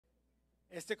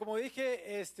Como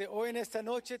dije, hoy en esta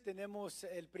noche tenemos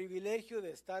el privilegio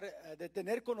de de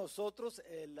tener con nosotros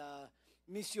el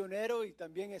misionero y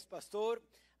también es pastor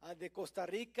de Costa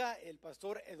Rica, el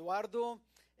pastor Eduardo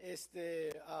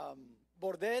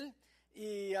Bordel.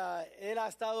 Y él ha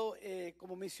estado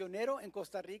como misionero en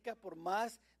Costa Rica por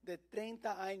más de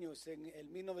 30 años. En el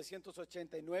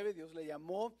 1989 Dios le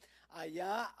llamó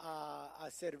allá a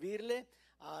servirle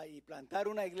y plantar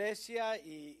una iglesia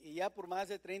y ya por más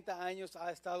de 30 años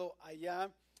ha estado allá.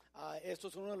 Esto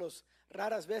es una de las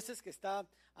raras veces que está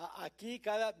aquí.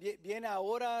 Viene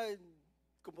ahora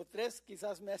como 3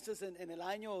 quizás meses en el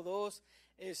año o 2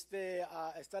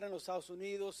 a estar en los Estados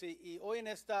Unidos y hoy en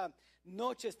esta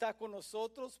noche está con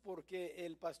nosotros porque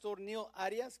el pastor Neil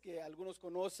Arias, que algunos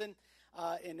conocen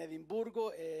en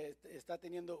Edimburgo, está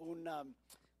teniendo una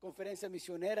conferencia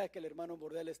misionera que el hermano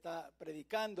Bordel está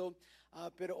predicando,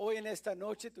 pero hoy en esta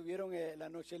noche tuvieron la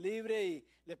noche libre y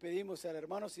le pedimos al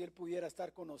hermano si él pudiera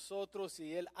estar con nosotros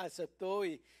y él aceptó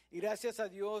y gracias a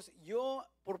Dios, yo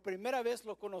por primera vez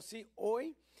lo conocí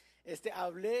hoy.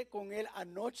 Hablé con él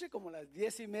anoche como a las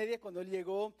 10:30 cuando él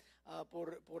llegó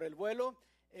por el vuelo.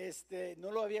 No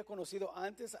lo había conocido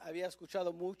antes, había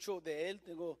escuchado mucho de él,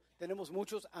 tenemos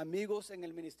muchos amigos en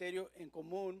el ministerio en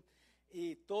común.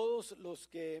 Y todos los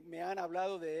que me han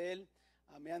hablado de él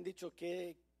me han dicho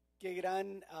qué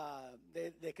gran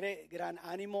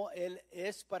ánimo él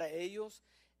es para ellos,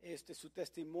 su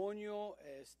testimonio,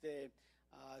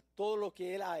 todo lo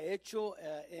que él ha hecho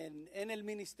en el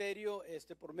ministerio,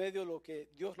 por medio de lo que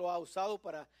Dios lo ha usado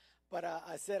para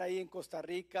hacer ahí en Costa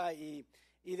Rica y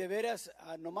de veras,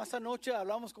 nomás anoche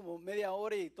hablamos como media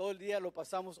hora y todo el día lo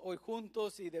pasamos hoy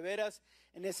juntos y de veras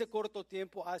en ese corto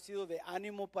tiempo ha sido de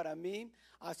ánimo para mí,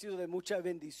 ha sido de mucha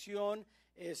bendición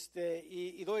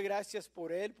y doy gracias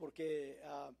por él porque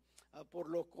por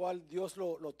lo cual Dios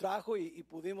lo trajo y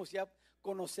pudimos ya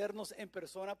conocernos en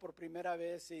persona por primera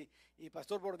vez y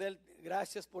Pastor Bordel,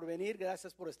 gracias por venir,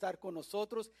 gracias por estar con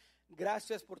nosotros,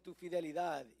 gracias por tu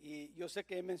fidelidad y yo sé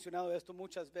que he mencionado esto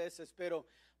muchas veces, pero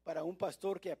para un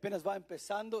pastor que apenas va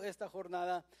empezando esta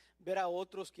jornada, ver a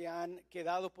otros que han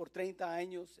quedado por 30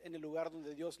 años en el lugar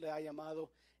donde Dios le ha llamado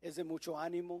es de mucho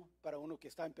ánimo para uno que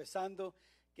está empezando,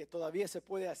 que todavía se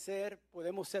puede hacer,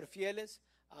 podemos ser fieles,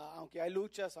 aunque hay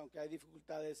luchas, aunque hay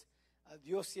dificultades,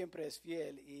 Dios siempre es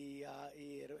fiel y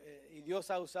Dios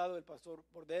ha usado el pastor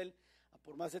Bordel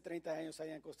por más de 30 años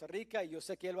allá en Costa Rica y yo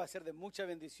sé que él va a ser de mucha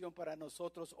bendición para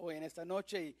nosotros hoy en esta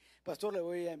noche y pastor le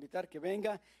voy a invitar que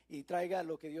venga y traiga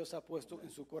lo que Dios ha puesto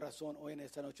en su corazón hoy en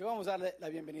esta noche. Vamos a darle la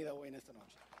bienvenida hoy en esta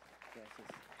noche.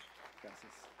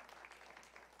 Gracias.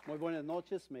 Muy buenas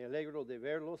noches, me alegro de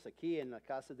verlos aquí en la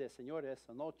casa del Señor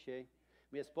esta noche.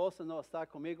 Mi esposa no está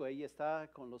conmigo, ella está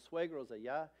con los suegros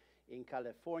allá en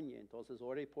California, entonces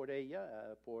oré por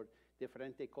ella, por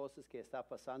diferentes cosas que está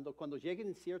pasando. Cuando lleguen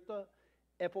en cierta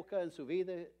época en su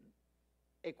vida,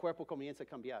 el cuerpo comienza a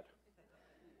cambiar.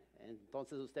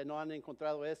 Entonces usted no han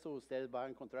encontrado esto, usted va a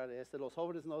encontrar esto. Los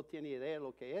jóvenes no tienen idea de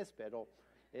lo que es, pero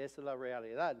esa es la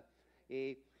realidad.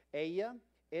 Y ella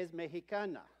es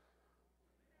mexicana.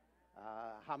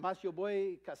 Jamás yo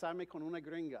voy a casarme con una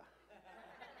gringa.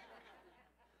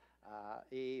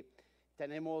 Y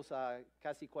tenemos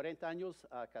casi 40 años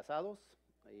casados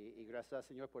y gracias al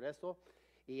Señor por esto.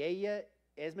 Y ella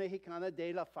es mexicana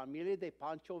de la familia de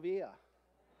Pancho Villa.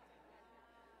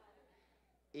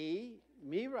 Y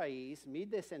mi raíz, mi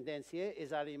descendencia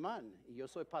es alemán y yo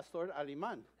soy pastor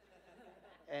alemán.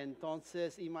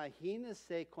 Entonces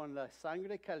imagínense con la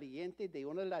sangre caliente de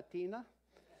una latina.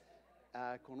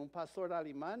 Con un pastor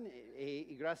alemán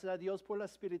y gracias a Dios por la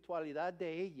espiritualidad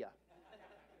de ella.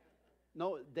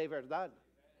 No, de verdad.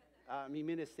 Mi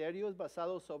ministerio es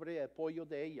basado sobre el apoyo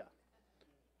de ella.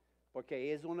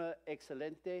 Porque es una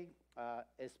excelente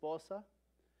esposa,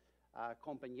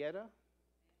 compañera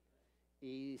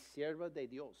y sierva de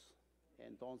Dios.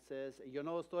 Entonces, yo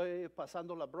no estoy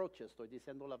pasando la brocha, estoy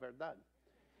diciendo la verdad.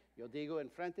 Yo digo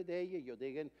enfrente de ella, yo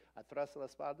digo atrás de la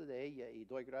espalda de ella y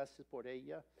doy gracias por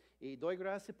ella. Y doy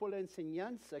gracias por la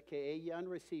enseñanza que ella han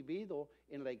recibido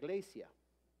en la iglesia.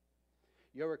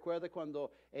 Yo recuerdo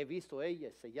cuando he visto a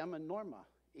ella, se llama Norma,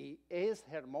 y es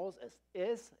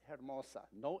hermosa,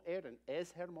 no Erin,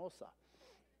 es hermosa.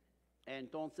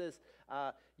 Entonces,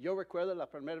 yo recuerdo la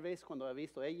primera vez cuando he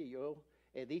visto a ella, yo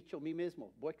he dicho a mí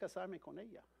mismo, voy a casarme con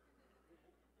ella.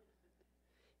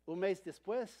 Un mes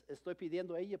después, estoy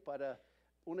pidiendo a ella para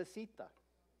una cita.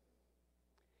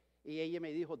 Y ella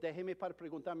me dijo, déjeme para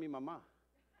preguntar a mi mamá.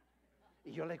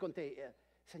 Y yo le conté,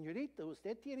 señorita,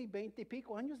 usted tiene 20 y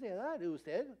pico años de edad. Y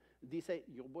usted dice,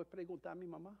 yo voy a preguntar a mi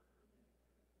mamá.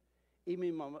 Y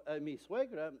mi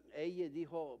suegra, ella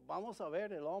dijo, vamos a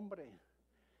ver el hombre.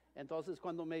 Entonces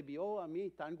cuando me vio a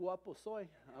mí, tan guapo soy,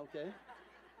 okay.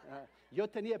 Yo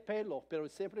tenía pelo, pero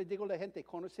siempre digo a la gente,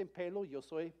 conocen pelo, yo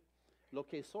soy lo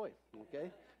que soy,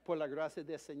 okay, por la gracia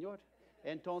del Señor.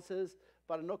 Entonces,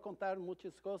 para no contar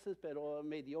muchas cosas, pero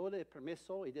me dio el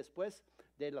permiso y después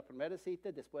de la primera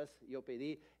cita, después yo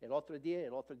pedí el otro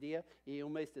día, y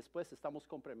un mes después estamos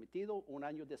comprometidos, un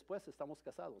año después estamos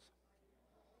casados.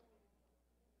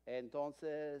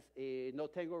 Entonces, no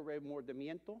tengo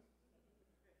remordimiento.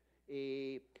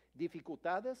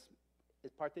 Dificultades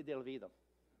es parte de la vida.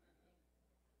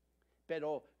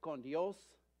 Pero con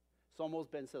Dios somos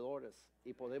vencedores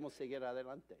y podemos seguir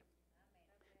adelante.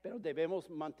 Pero debemos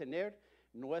mantener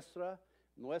nuestro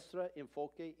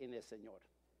enfoque en el Señor.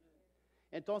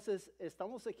 Entonces,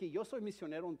 estamos aquí, yo soy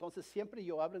misionero, entonces siempre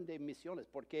yo hablo de misiones,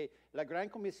 porque la gran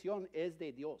comisión es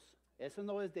de Dios. Eso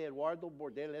no es de Eduardo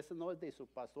Bordel, eso no es de su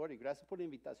pastor, y gracias por la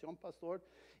invitación, pastor,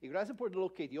 y gracias por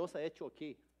lo que Dios ha hecho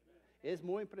aquí. Es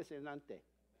muy impresionante.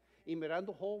 Y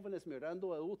mirando jóvenes,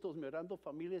 mirando adultos, mirando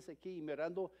familias aquí, y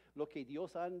mirando lo que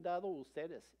Dios ha dado a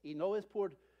ustedes. Y no es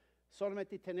por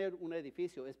solamente tener un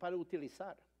edificio, es para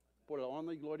utilizar por la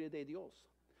honra y gloria de Dios.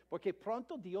 Porque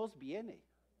pronto Dios viene.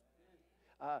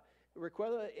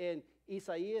 Recuerda en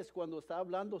Isaías cuando está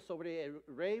hablando sobre el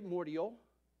rey murió.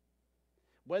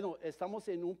 Bueno, estamos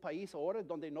en un país ahora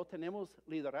donde no tenemos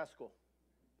liderazgo.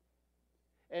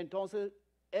 Entonces,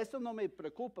 esto no me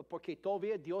preocupa porque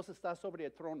todavía Dios está sobre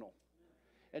el trono.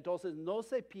 Entonces, no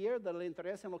se pierda el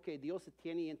interés en lo que Dios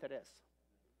tiene interés.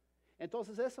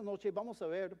 Entonces, esta noche vamos a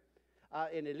ver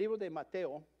en el libro de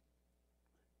Mateo.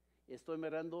 Estoy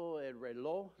mirando el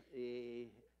reloj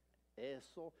y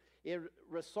eso. Y la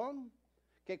razón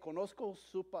que conozco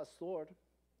su pastor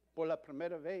por la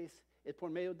primera vez es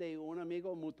por medio de un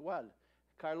amigo mutual,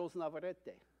 Carlos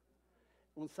Navarrete,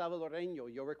 un salvadoreño.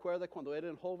 Yo recuerdo cuando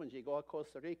era joven, llegó a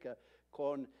Costa Rica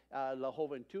con la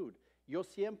juventud. Yo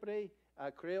siempre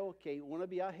creo que un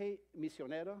viaje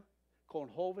misionero con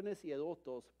jóvenes y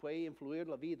adultos puede influir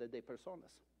la vida de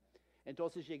personas.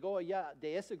 Entonces llegó allá,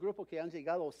 de ese grupo que han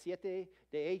llegado, 7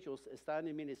 de ellos están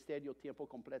en ministerio tiempo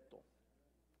completo.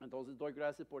 Entonces doy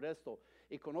gracias por esto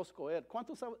y conozco a él.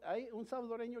 ¿Cuántos hay un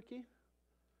salvadoreño aquí?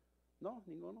 No,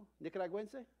 ninguno.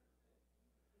 ¿Nicaragüense?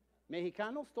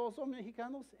 ¿Mexicanos? ¿Todos son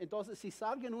mexicanos? Entonces, si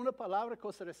salga una palabra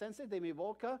costarricense de mi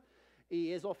boca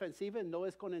y es ofensiva, no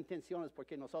es con intenciones,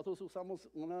 porque nosotros usamos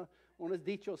unos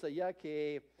dichos allá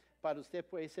que para usted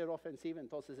puede ser ofensiva,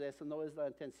 entonces eso no es la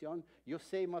intención. Yo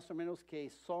sé más o menos qué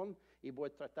son y voy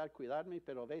a tratar de cuidarme,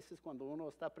 pero a veces cuando uno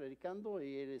está predicando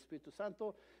y el Espíritu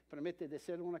Santo permite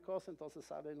decir una cosa, entonces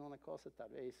sale una cosa, tal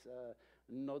vez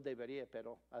no debería,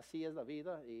 pero así es la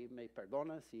vida y me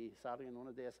perdona si salen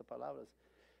una de esas palabras.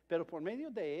 Pero por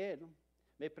medio de él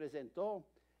me presentó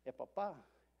el papá,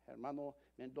 hermano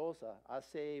Mendoza.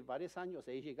 Hace varios años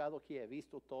he llegado aquí, he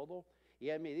visto todo y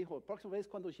él me dijo, la próxima vez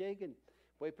cuando lleguen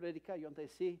voy a predicar. Yo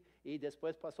entonces sí, y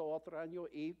después pasó otro año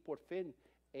y por fin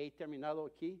he terminado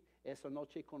aquí esta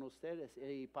noche con ustedes.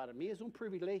 Y para mí es un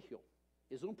privilegio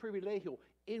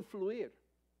influir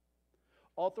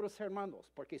otros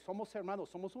hermanos, porque somos hermanos,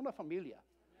 somos una familia.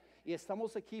 Y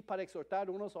estamos aquí para exhortar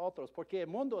unos a otros, porque el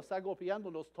mundo está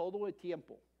golpeándonos todo el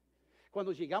tiempo.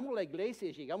 Cuando llegamos a la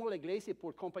iglesia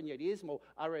por compañerismo,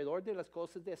 alrededor de las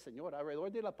cosas del Señor,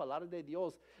 alrededor de la palabra de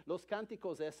Dios, los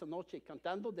cánticos de esta noche,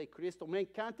 cantando de Cristo. Me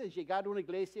encanta llegar a una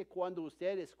iglesia cuando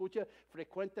usted escucha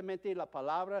frecuentemente la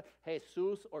palabra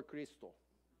Jesús o Cristo.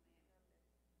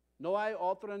 No hay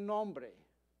otro nombre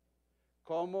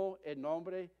como el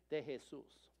nombre de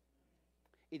Jesús.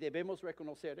 Y debemos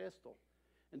reconocer esto.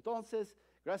 Entonces,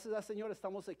 gracias al Señor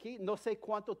estamos aquí. No sé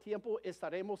cuánto tiempo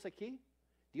estaremos aquí.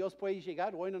 Dios puede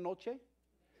llegar hoy en la noche,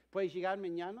 puede llegar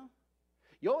mañana.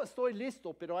 Yo estoy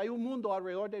listo, pero hay un mundo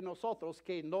alrededor de nosotros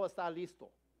que no está listo.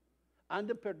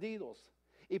 Andan perdidos.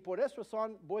 Y por esa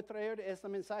razón voy a traer este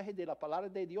mensaje de la palabra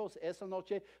de Dios esta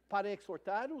noche para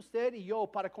exhortar a usted y yo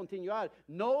para continuar.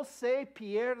 No se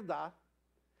pierda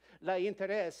el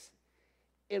interés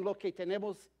en lo que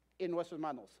tenemos en nuestras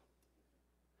manos.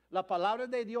 La palabra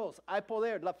de Dios, hay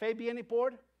poder. La fe viene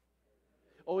por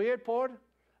oír por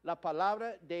la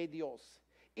palabra de Dios.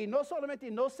 Y no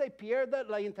solamente no se pierda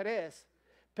el interés,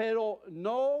 pero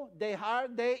no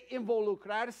dejar de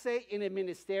involucrarse en el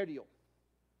ministerio.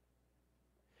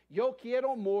 Yo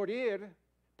quiero morir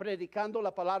predicando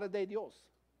la palabra de Dios.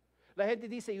 La gente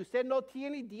dice, usted no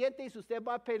tiene dientes, usted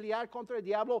va a pelear contra el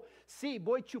diablo. Sí,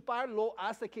 voy a chuparlo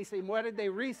hasta que se muere de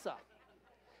risa.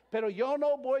 Pero yo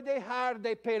no voy a dejar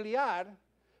de pelear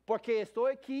porque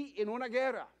estoy aquí en una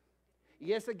guerra.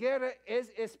 Y esa guerra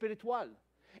es espiritual.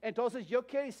 Entonces yo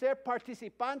quiero ser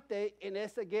participante en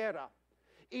esta guerra.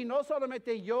 Y no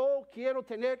solamente yo quiero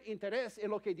tener interés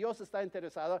en lo que Dios está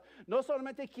interesado, no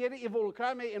solamente quiero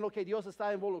involucrarme en lo que Dios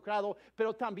está involucrado,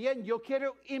 pero también yo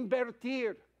quiero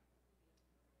invertir.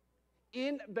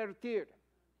 Invertir.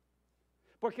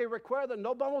 Porque recuerda,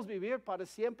 no vamos a vivir para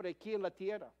siempre aquí en la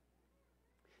tierra.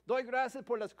 Doy gracias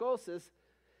por las cosas,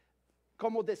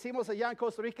 como decimos allá en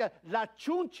Costa Rica, las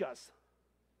chunchas.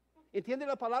 ¿Entiende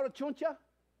la palabra chuncha?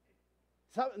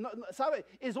 ¿Sabe?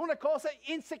 Es una cosa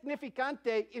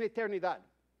insignificante en eternidad.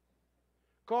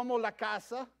 Como la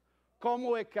casa,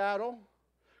 como el carro,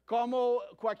 como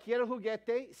cualquier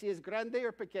juguete, si es grande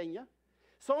o pequeña.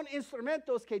 Son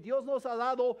instrumentos que Dios nos ha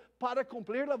dado para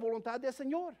cumplir la voluntad del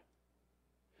Señor.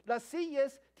 Las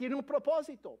sillas tienen un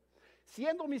propósito.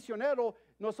 Siendo misionero,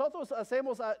 nosotros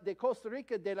hacemos de Costa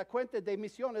Rica, de la cuenta de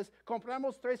misiones,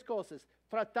 compramos 3 cosas: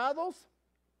 tratados,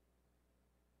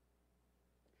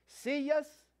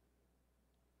 sillas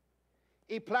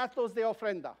y platos de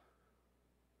ofrenda.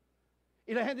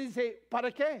 Y la gente dice,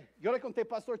 ¿para qué? Yo le conté a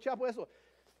Pastor Chapo eso.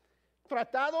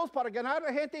 Tratados para ganar a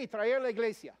la gente y traer a la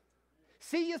iglesia.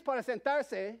 Sillas para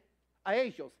sentarse a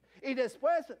ellos. Y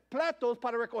después platos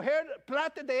para recoger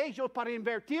plata de ellos para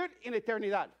invertir en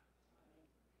eternidad.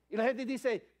 Y la gente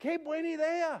dice, qué buena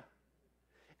idea.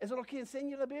 Eso es lo que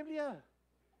enseña la Biblia.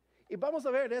 Y vamos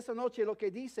a ver esta noche lo que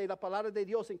dice la palabra de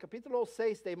Dios en capítulo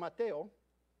 6 de Mateo,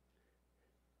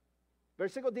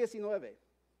 versículo 19.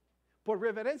 Por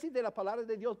reverencia de la palabra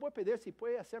de Dios, voy a pedir si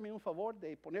puede hacerme un favor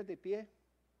de poner de pie.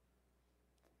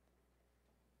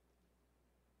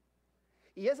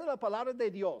 Y esa es la palabra de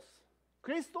Dios.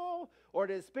 Cristo o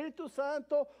el Espíritu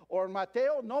Santo o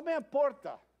Mateo, no me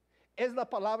importa. Es la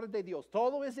palabra de Dios.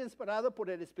 Todo es inspirado por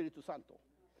el Espíritu Santo.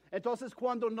 Entonces,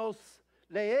 cuando nos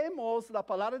leemos la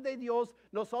palabra de Dios,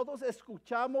 nosotros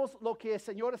escuchamos lo que el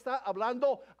Señor está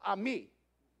hablando a mí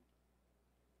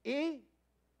y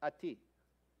a ti.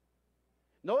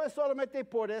 No es solamente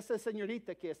por esa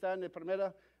señorita que está en la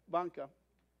primera banca,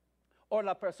 o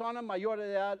la persona mayor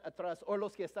de edad atrás, o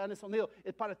los que están en el sonido.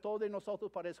 Es para todos nosotros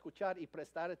para escuchar y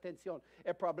prestar atención.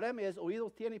 El problema es,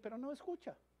 oídos tiene, pero no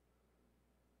escucha.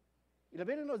 Y la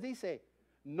Biblia nos dice,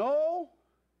 no,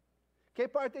 ¿qué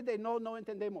parte de no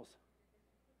entendemos?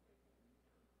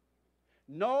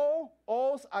 No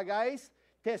os hagáis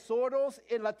tesoros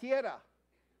en la tierra,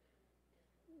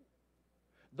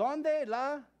 donde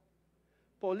la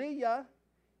polilla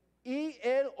y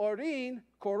el orín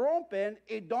corrompen,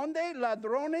 y donde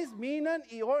ladrones minan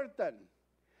y hurtan,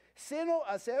 sino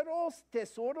haceros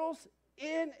tesoros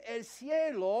en el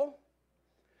cielo,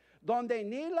 donde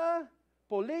ni la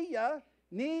polilla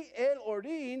ni el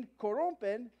orín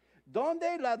corrompen,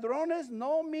 donde ladrones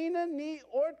no minan ni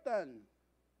hurtan.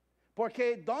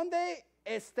 Porque donde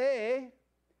esté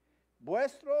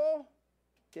vuestro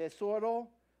tesoro,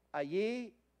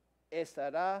 allí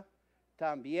estará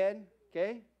también,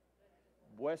 ¿qué?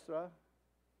 Vuestro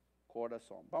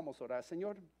corazón. Vamos a orar.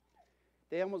 Señor,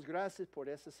 te damos gracias por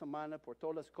esta semana, por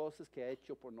todas las cosas que ha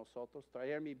hecho por nosotros.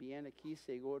 Traerme bien aquí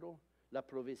seguro, la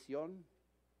provisión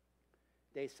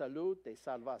de salud, de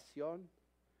salvación,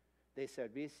 de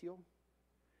servicio.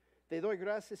 Te doy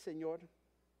gracias, Señor,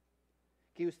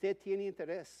 que usted tiene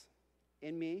interés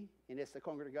en mí, en esta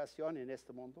congregación, en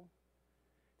este mundo.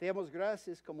 Te damos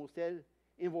gracias como usted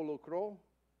involucró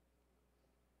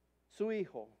su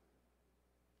Hijo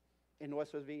en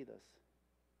nuestras vidas.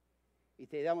 Y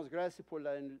te damos gracias por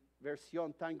la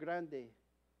inversión tan grande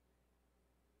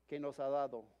que nos ha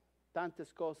dado.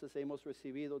 Tantas cosas hemos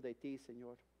recibido de ti,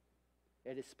 Señor.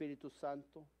 El Espíritu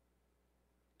Santo,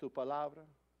 tu palabra,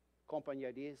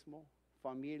 compañerismo,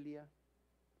 familia.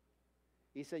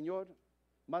 Y Señor,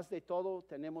 más de todo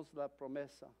tenemos la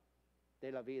promesa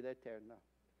de la vida eterna.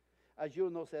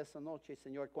 Ayúdanos esta noche,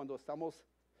 Señor, cuando estamos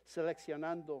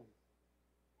seleccionando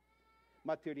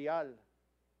material,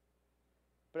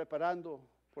 preparando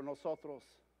por nosotros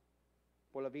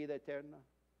por la vida eterna.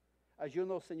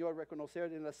 Ayúdanos, Señor, a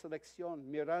reconocer en la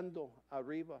selección, mirando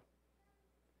arriba,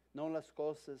 no en las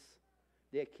cosas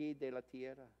de aquí, de la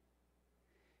tierra.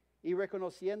 Y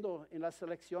reconociendo en la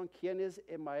selección quién es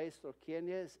el Maestro, quién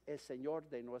es el Señor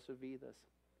de nuestras vidas.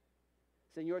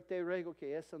 Señor, te ruego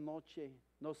que esta noche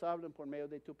nos hablen por medio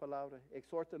de tu palabra.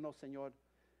 Exhórtanos, Señor,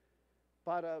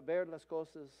 para ver las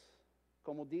cosas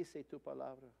como dice tu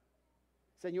palabra.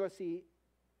 Señor, si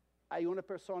hay una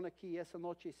persona aquí esta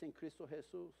noche sin Cristo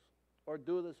Jesús, o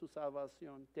duda de su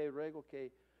salvación, te ruego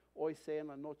que hoy sea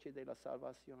la noche de la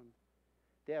salvación.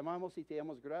 Te amamos y te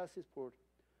damos gracias por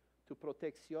tu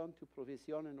protección, tu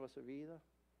provisión en nuestra vida,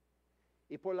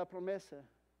 y por la promesa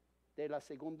de la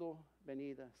segunda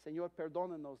venida. Señor,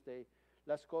 perdónanos de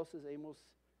las cosas hemos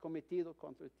cometido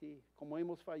contra ti, como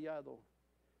hemos fallado.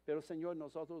 Pero Señor,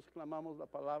 nosotros clamamos la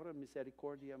palabra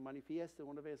misericordia. Manifiesta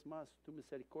una vez más tu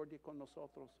misericordia con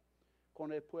nosotros,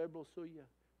 con el pueblo suyo,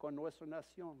 con nuestra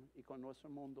nación y con nuestro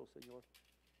mundo, Señor.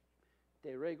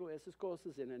 Te ruego esas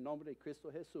cosas en el nombre de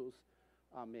Cristo Jesús.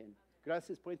 Amén.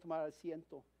 Gracias por tomar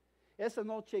asiento. Esta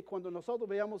noche, cuando nosotros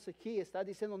veamos aquí, está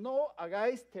diciendo, no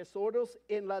hagáis tesoros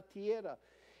en la tierra.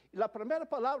 La primera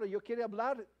palabra yo quiero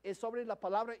hablar es sobre la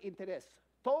palabra interés.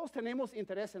 Todos tenemos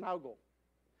interés en algo.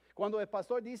 Cuando el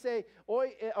pastor dice,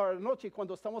 hoy o anoche,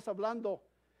 cuando estamos hablando,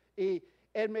 y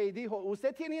él me dijo,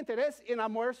 ¿usted tiene interés en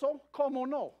almuerzo? ¿Cómo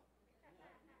no?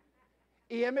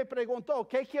 Y él me preguntó,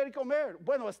 ¿qué quiere comer?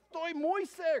 Bueno, estoy muy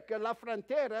cerca de la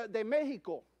frontera de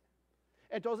México.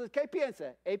 Entonces, ¿qué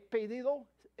piensa? ¿He pedido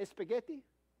espagueti?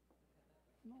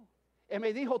 No. Él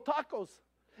me dijo tacos.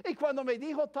 Y cuando me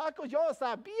dijo tacos, yo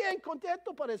estaba bien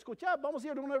contento para escuchar. Vamos a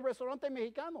ir a un restaurante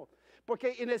mexicano.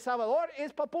 Porque en El Salvador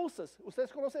es papusas.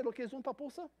 ¿Ustedes conocen lo que es un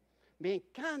papusa? Me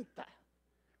encanta.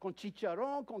 Con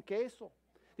chicharrón, con queso.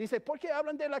 Dice, ¿por qué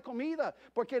hablan de la comida?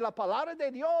 Porque la palabra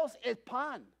de Dios es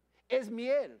pan, es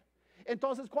miel.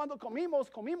 Entonces, cuando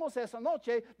comimos esa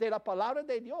noche de la palabra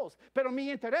de Dios. Pero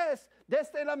mi interés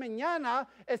desde la mañana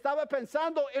estaba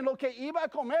pensando en lo que iba a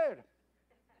comer.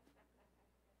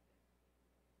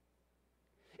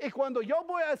 Y cuando yo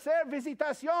voy a hacer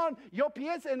visitación, yo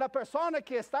pienso en la persona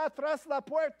que está atrás de la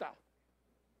puerta.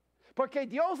 Porque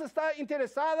Dios está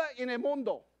interesado en el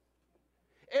mundo.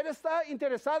 Él está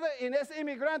interesado en esos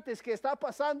inmigrantes que están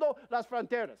pasando las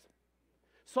fronteras.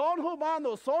 Son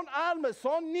humanos, son almas,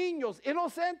 son niños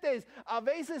inocentes, a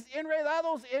veces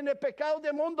enredados en el pecado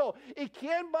del mundo. ¿Y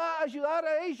quién va a ayudar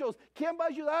a ellos? ¿Quién va a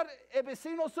ayudar el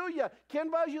vecino suyo?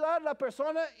 ¿Quién va a ayudar a la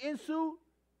persona en su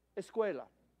escuela?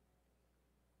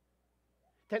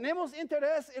 ¿Tenemos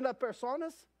interés en las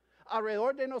personas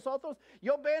alrededor de nosotros?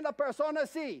 Yo veo a la persona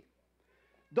así.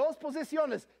 Dos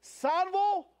posiciones,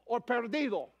 salvo o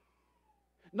perdido.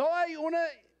 No hay una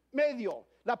medio.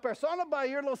 La persona va a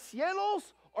ir a los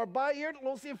cielos o va a ir a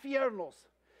los infiernos.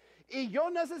 Y yo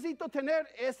necesito tener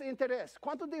ese interés.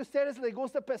 ¿Cuántos de ustedes les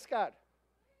gusta pescar?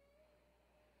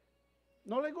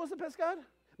 ¿No les gusta pescar?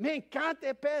 Me encanta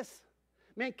el pez.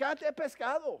 Me encanta el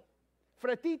pescado.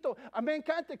 Fretito. A mí me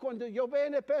encanta cuando yo veo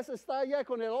el pez está allá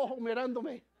con el ojo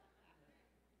mirándome.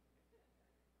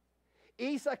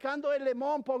 Y sacando el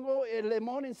limón, pongo el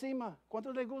limón encima.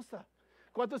 ¿Cuántos les gusta?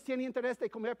 ¿Cuántos tienen interés de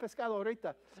comer pescado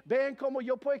ahorita? Ven cómo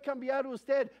yo puedo cambiar a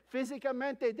usted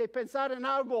físicamente de pensar en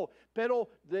algo, pero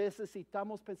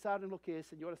necesitamos pensar en lo que el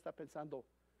Señor está pensando,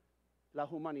 la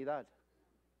humanidad.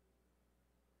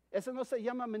 Eso no se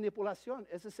llama manipulación,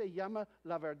 eso se llama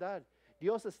la verdad.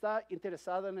 Dios está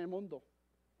interesado en el mundo.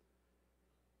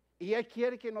 Y Él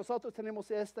quiere que nosotros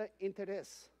tenemos este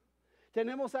interés.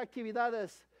 Tenemos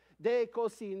actividades de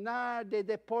cocinar, de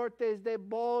deportes, de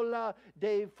bola,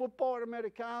 de fútbol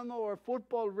americano o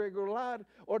fútbol regular,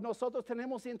 o nosotros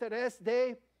tenemos interés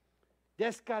de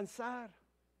descansar.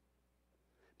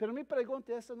 Pero mi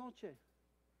pregunta esta noche,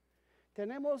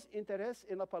 ¿tenemos interés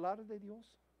en la palabra de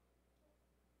Dios?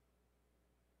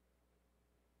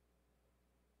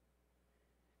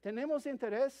 ¿Tenemos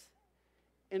interés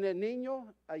en el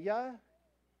niño allá?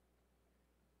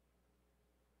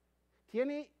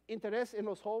 ¿Tiene interés en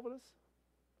los jóvenes?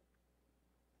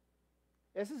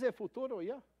 Ese es el futuro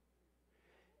ya.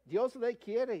 Dios le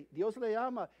quiere, Dios le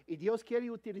ama y Dios quiere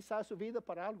utilizar su vida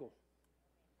para algo.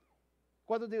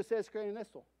 ¿Cuántos de ustedes creen en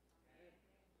esto?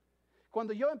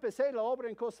 Cuando yo empecé la obra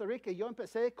en Costa Rica, yo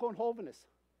empecé con jóvenes.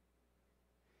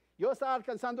 Yo estaba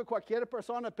alcanzando cualquier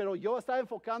persona, pero yo estaba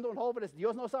enfocando en jóvenes.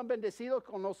 Dios nos ha bendecido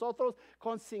con nosotros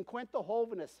con 50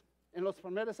 jóvenes en los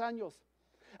primeros años.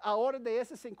 Ahora de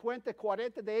esos 50,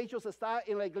 40 de ellos están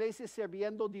en la iglesia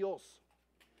sirviendo a Dios.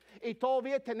 Y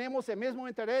todavía tenemos el mismo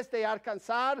interés de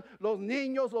alcanzar los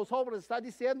niños, los jóvenes. Está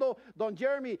diciendo don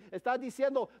Jeremy,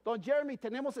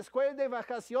 tenemos escuela de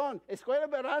vacación, escuela de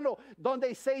verano,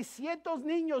 donde 600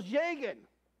 niños lleguen.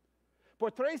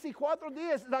 Por 3 y 4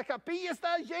 días, la capilla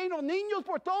está llena, niños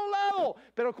por todo lado.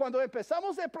 Pero cuando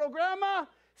empezamos el programa,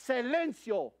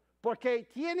 silencio, porque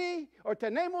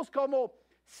tenemos como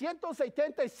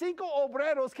 175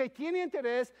 obreros que tienen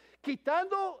interés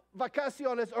quitando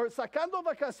vacaciones o sacando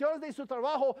vacaciones de su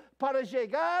trabajo para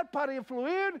llegar, para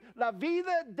influir la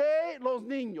vida de los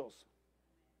niños.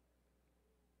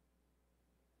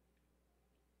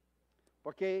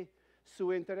 Porque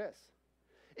su interés.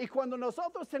 Y cuando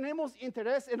nosotros tenemos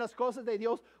interés en las cosas de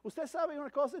Dios, usted sabe una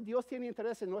cosa, Dios tiene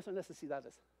interés en nuestras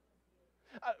necesidades.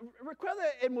 ¿Recuerda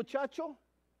el muchacho?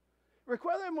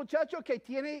 ¿Recuerda el muchacho que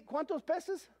tiene cuántos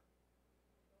peces?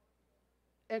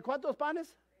 ¿En cuántos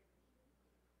panes?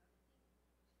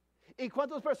 ¿Y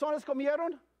cuántas personas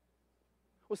comieron?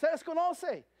 Ustedes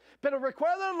conocen. Pero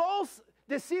recuerda los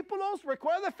discípulos,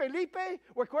 recuerda Felipe,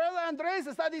 recuerda Andrés,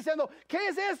 está diciendo, ¿qué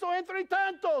es eso entre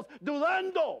tantos?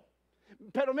 Dudando.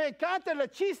 Pero me encanta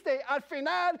el chiste. Al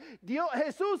final,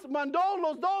 Jesús mandó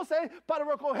los 12 para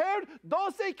recoger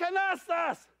 12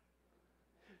 canastas.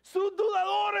 Sus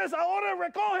dudadores ahora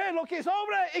recogen lo que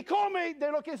sobra y comen de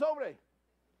lo que sobre.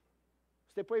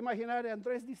 Usted puede imaginar a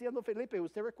Andrés diciendo a Felipe,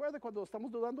 ¿usted recuerda cuando estamos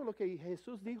dudando lo que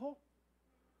Jesús dijo?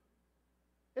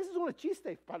 Ese es un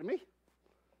chiste para mí.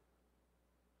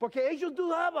 Porque ellos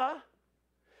dudaban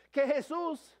que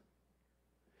Jesús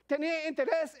tenía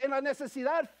interés en la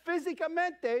necesidad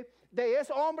físicamente de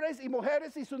esos hombres y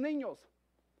mujeres y sus niños.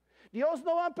 Dios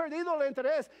no ha perdido el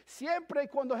interés. Siempre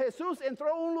cuando Jesús entró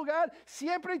a un lugar,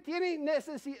 siempre tiene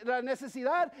la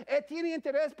necesidad, Él tiene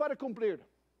interés para cumplir.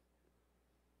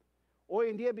 Hoy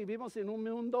en día vivimos en un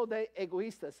mundo de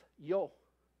egoístas.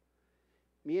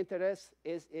 Mi interés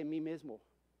es en mí mismo.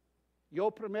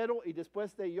 Yo primero y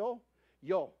después de yo.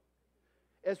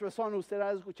 Es razón, usted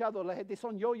ha escuchado, la gente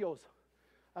son yoyos.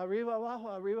 Arriba,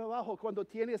 abajo. Cuando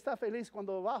está feliz,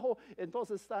 cuando abajo,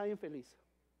 entonces está infeliz.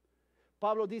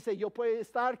 Pablo dice, yo puedo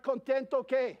estar contento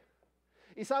que.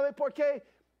 ¿Y sabe por qué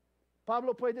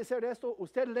Pablo puede decir esto?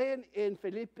 Usted lee en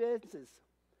Filipenses,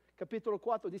 capítulo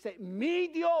 4, dice, mi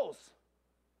Dios,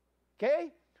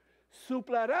 ¿qué?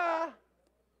 Suplirá.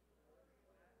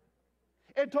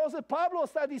 Entonces Pablo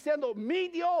está diciendo, mi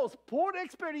Dios, por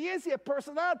experiencia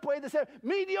personal puede decir,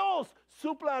 mi Dios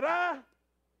suplirá.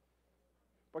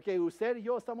 Porque usted y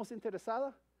yo estamos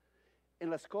interesados en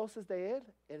las cosas de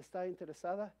Él está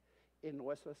interesada en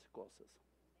nuestras cosas.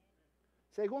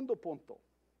 Segundo punto,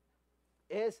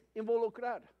 es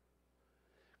involucrar.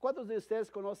 ¿Cuántos de ustedes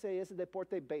conocen ese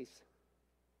deporte base?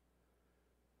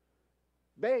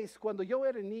 Base, cuando yo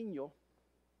era niño,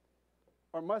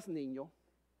 o más niño,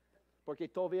 porque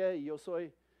todavía yo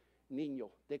soy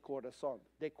niño de corazón,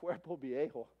 de cuerpo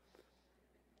viejo.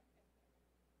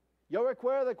 Yo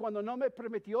recuerdo cuando no me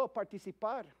permitió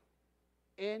participar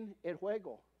en el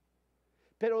juego,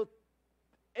 pero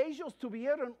ellos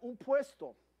tuvieron un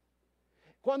puesto.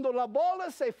 Cuando la bola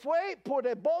se fue por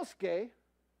el bosque,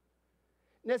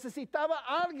 necesitaba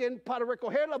alguien para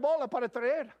recoger la bola para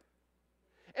traer.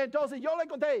 Entonces yo le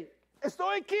conté,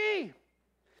 estoy aquí,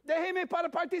 déjeme para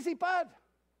participar.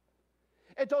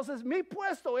 Entonces mi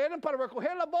puesto era para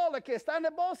recoger la bola que está en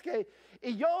el bosque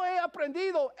y yo he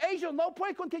aprendido, ellos no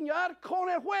pueden continuar con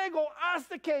el juego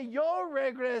hasta que yo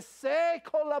regresé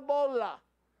con la bola.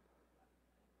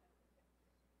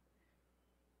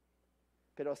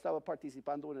 Pero estaba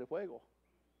participando en el juego.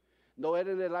 No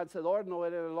era el lanzador, no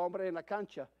era el hombre en la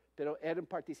cancha, pero eran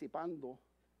participando,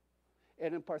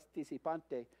 eran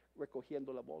participantes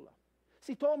recogiendo la bola.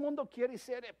 Si todo el mundo quiere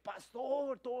ser el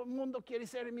pastor, todo el mundo quiere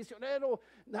ser el misionero,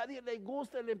 nadie le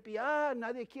gusta limpiar,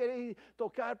 nadie quiere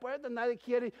tocar puertas, nadie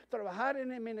quiere trabajar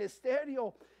en el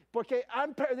ministerio, porque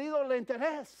han perdido el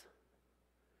interés.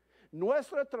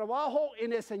 Nuestro trabajo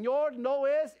en el Señor no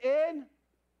es en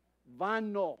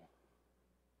vano.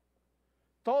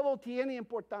 Todo tiene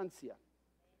importancia.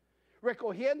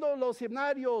 Recogiendo los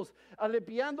himnarios,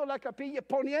 limpiando la capilla,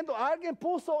 alguien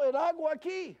puso el agua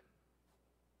aquí.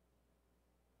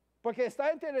 Porque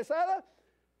está interesada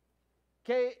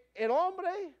que el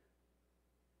hombre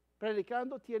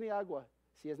predicando tiene agua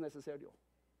si es necesario.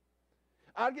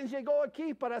 Alguien llegó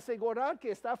aquí para asegurar que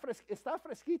está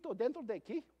fresquito dentro de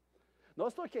aquí. No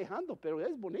estoy quejando, pero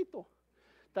es bonito.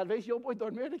 Tal vez yo voy a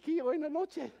dormir aquí hoy en la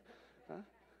noche. ¿Ah?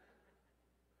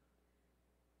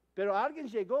 Pero alguien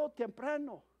llegó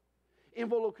temprano,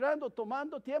 involucrando,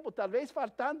 tomando tiempo, tal vez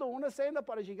faltando una cena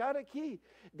para llegar aquí.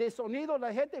 De sonido,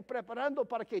 la gente preparando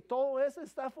para que todo eso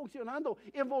está funcionando.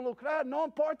 Involucrar, no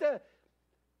importa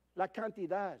la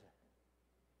cantidad,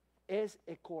 es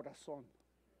el corazón.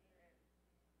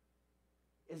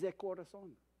 Es el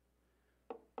corazón.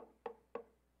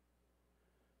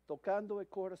 Tocando el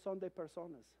corazón de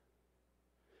personas.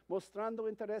 Mostrando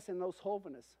interés en los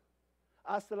jóvenes.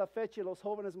 Hasta la fecha los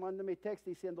jóvenes mandan mi texto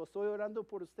diciendo, estoy orando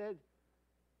por usted.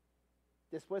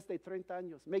 Después de 30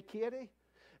 años. ¿Me quiere?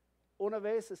 Una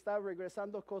vez estaba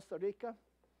regresando a Costa Rica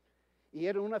y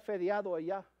era un feriado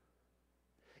allá.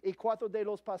 Y 4 de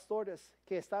los pastores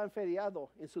que estaban feriados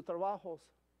en sus trabajos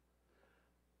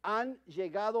han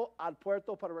llegado al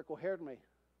puerto para recogerme,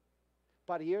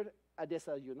 para ir a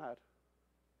desayunar.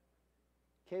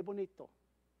 Qué bonito.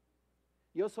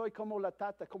 Yo soy como la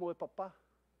tata, como el papá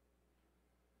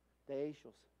de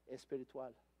ellos,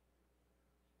 espiritual.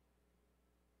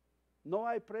 No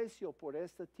hay precio por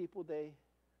este tipo de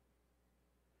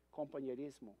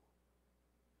compañerismo.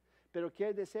 Pero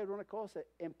quiere decir una cosa,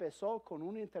 empezó con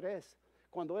un interés.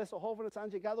 Cuando esos jóvenes han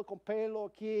llegado con pelo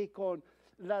aquí, con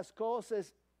las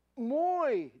cosas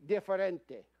muy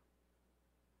diferentes.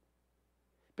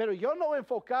 Pero yo no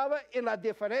enfocaba en la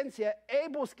diferencia, he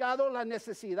buscado la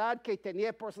necesidad que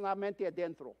tenía personalmente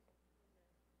adentro.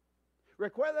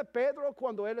 ¿Recuerda Pedro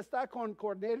cuando él está con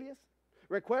Cornelius?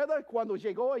 ¿Recuerda cuando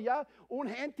llegó allá un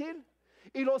gentil?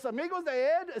 Y los amigos de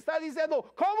él están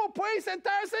diciendo, ¿cómo puede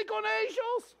sentarse con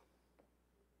ellos?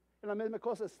 Y la misma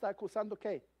cosa está acusando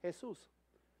 ¿qué? Jesús.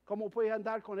 ¿Cómo puede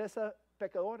andar con esos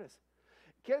pecadores?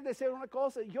 Quiere decir una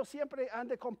cosa, yo siempre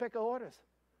ando con pecadores.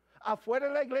 Afuera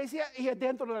de la iglesia y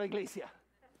adentro de la iglesia.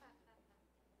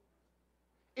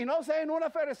 Y no sean un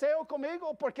fariseo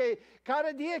conmigo, porque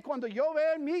cada día cuando yo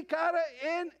veo mi cara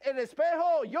en el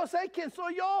espejo, yo sé quién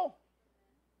soy yo.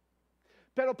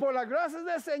 Pero por la gracia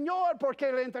del Señor, porque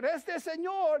el interés del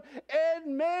Señor, Él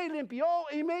me limpió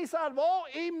y me salvó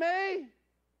y me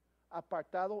ha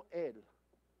apartado Él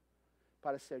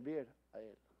para servir a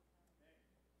Él.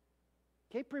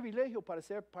 Qué privilegio para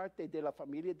ser parte de la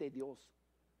familia de Dios.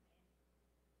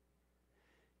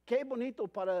 Qué bonito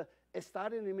para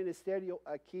estar en el ministerio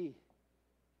aquí,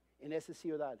 en esa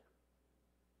ciudad.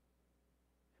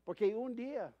 Porque un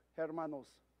día, hermanos,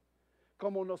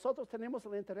 como nosotros tenemos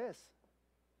el interés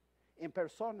en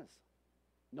personas,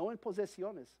 no en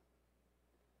posesiones.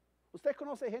 ¿Usted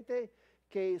conoce gente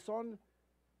que son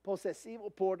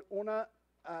posesivos por una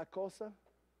cosa?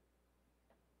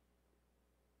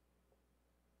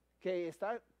 Que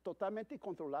está totalmente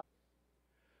controlada.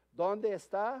 ¿Dónde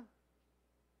está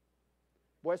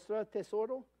vuestro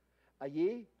tesoro?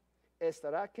 Allí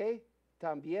estará ¿qué?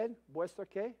 También vuestro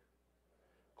 ¿qué?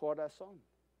 Corazón.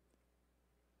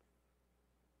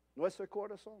 Nuestro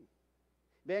corazón.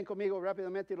 Vean conmigo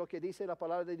rápidamente lo que dice la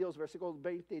palabra de Dios, versículo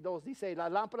 22. Dice, la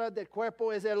lámpara del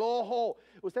cuerpo es el ojo.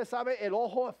 ¿Usted sabe, el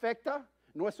ojo afecta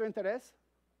nuestro interés?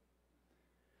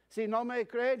 Si no me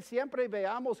creen, siempre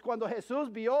veamos cuando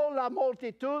Jesús vio la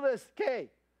multitud,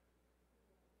 ¿qué?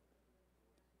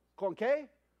 ¿Con qué?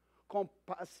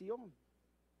 Compasión.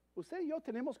 Usted y yo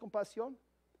tenemos compasión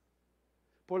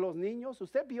por los niños.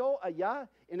 Usted vio allá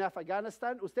en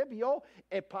Afganistán, usted vio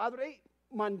el padre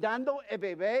mandando el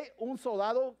bebé, un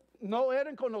soldado no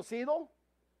era conocido,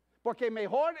 porque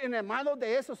mejor en el mano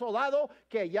de ese soldado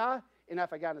que allá en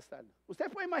Afganistán. Usted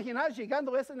puede imaginar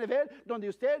llegando a ese nivel donde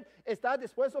usted está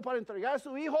dispuesto para entregar a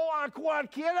su hijo a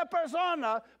cualquier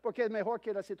persona porque es mejor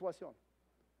que la situación.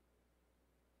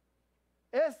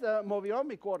 Esto movió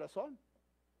mi corazón.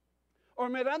 O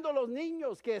mirando a los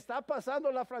niños que están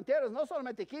pasando las fronteras, no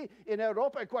solamente aquí en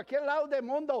Europa, en cualquier lado del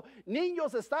mundo,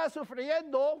 niños están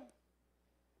sufriendo.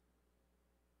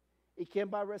 ¿Y quién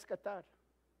va a rescatar?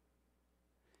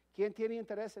 ¿Quién tiene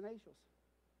interés en ellos?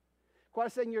 ¿Cuál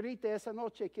señorita esa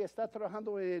noche que está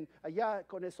trabajando allá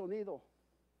con el sonido?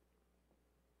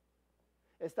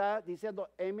 Está diciendo,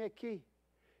 heme aquí,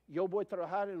 yo voy a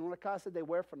trabajar en una casa de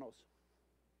huérfanos.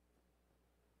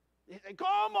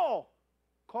 ¿Cómo?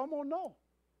 ¿Cómo no?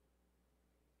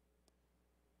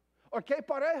 ¿O qué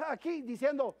pareja aquí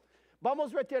diciendo,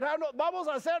 vamos a retirarnos, vamos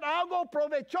a hacer algo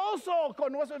provechoso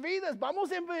con nuestras vidas, vamos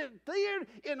a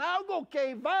invertir en algo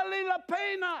que vale la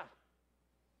pena?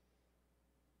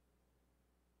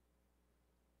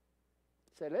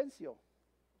 Silencio.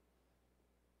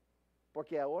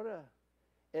 Porque ahora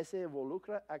eso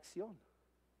involucra acción.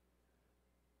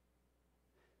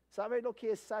 ¿Sabe lo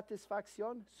que es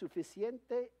satisfacción?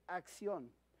 Suficiente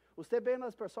acción. Usted ve a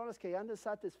las personas que andan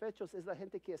satisfechos, es la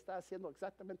gente que está haciendo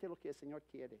exactamente lo que el Señor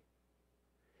quiere.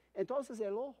 Entonces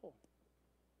el ojo.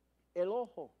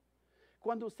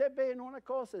 Cuando usted ve en una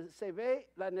cosa, se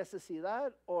ve la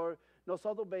necesidad o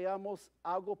nosotros veamos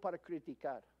algo para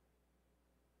criticar.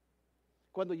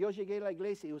 Cuando yo llegué a la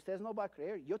iglesia, y ustedes no van a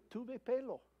creer, yo tuve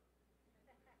pelo.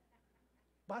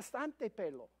 Bastante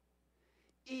pelo.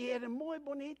 Y era muy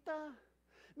bonita.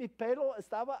 Mi pelo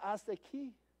estaba hasta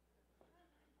aquí.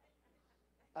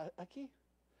 Aquí.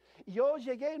 Yo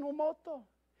llegué en un moto.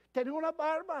 Tenía una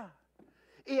barba.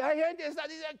 Y hay gente que está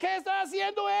diciendo, ¿qué está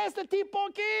haciendo este tipo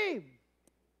aquí?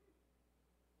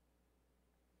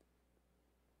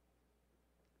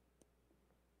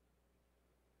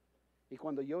 Y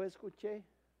cuando yo escuché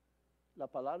la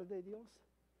palabra de Dios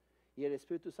y el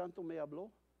Espíritu Santo me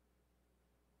habló,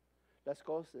 las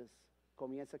cosas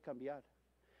comienzan a cambiar.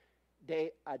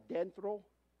 De adentro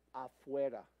a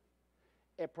afuera.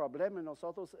 El problema,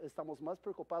 nosotros estamos más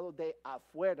preocupados de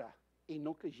afuera y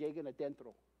no que lleguen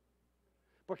adentro.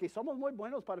 Porque somos muy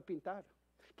buenos para pintar.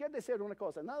 Quiero decir una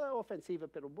cosa, nada ofensiva,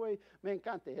 pero me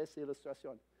encanta esa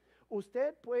ilustración.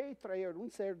 Usted puede traer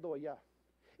un cerdo allá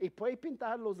Y puede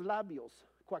pintar los labios,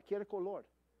 cualquier color.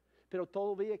 Pero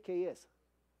todavía, ¿qué es?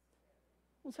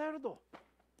 Un cerdo.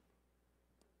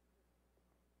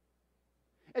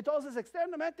 Entonces,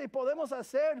 externamente podemos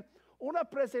hacer una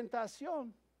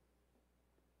presentación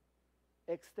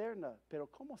externa, pero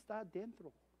 ¿cómo está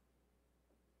dentro?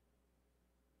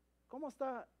 ¿Cómo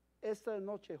está esta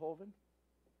noche, joven?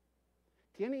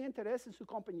 ¿Tiene interés en sus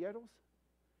compañeros?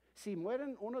 Si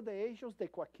mueren uno de ellos de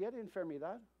cualquier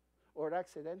enfermedad o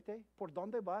accidente, ¿por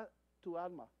dónde va tu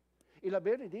alma? Y la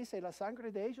Biblia dice, la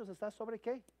sangre de ellos está sobre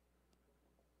 ¿qué?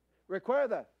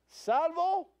 Recuerda,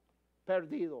 salvo,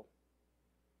 perdido.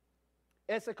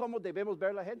 Ese es como debemos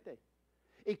ver la gente.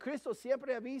 Y Cristo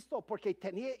siempre ha visto porque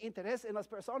tenía interés en las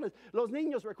personas. Los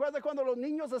niños, ¿recuerda cuando los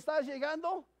niños están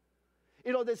llegando? Y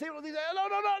los discípulos dicen,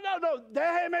 no,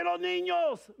 déjenme los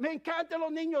niños. Me encantan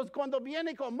los niños cuando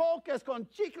vienen con mocas, con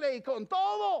chicle y con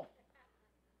todo.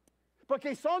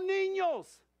 Porque son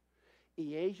niños.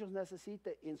 Y ellos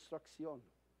necesitan instrucción.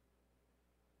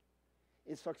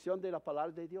 Instrucción de la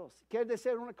palabra de Dios. Quiere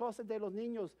decir una cosa de los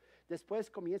niños. Después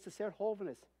comienzan a ser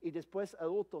jóvenes. Y después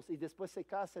adultos. Y después se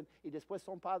casan. Y después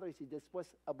son padres. Y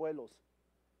después abuelos.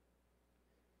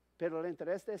 Pero el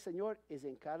interés del Señor es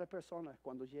en cada persona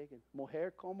cuando lleguen.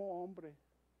 Mujer como hombre.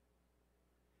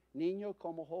 Niño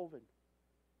como joven.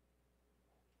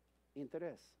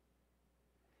 Interés.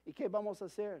 ¿Y qué vamos a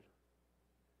hacer?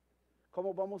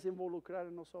 ¿Cómo vamos a involucrar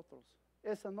a nosotros?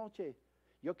 Esa noche,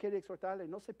 yo quiero exhortarle,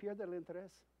 no se pierda el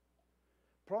interés.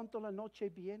 Pronto la noche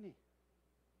viene.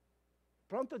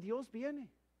 Pronto Dios viene.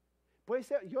 Puede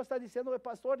ser, yo estoy diciendo al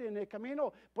pastor en el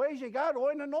camino, puede llegar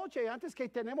hoy en la noche antes que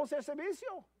tenemos el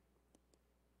servicio.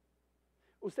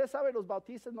 Usted sabe, los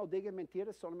bautistas no digan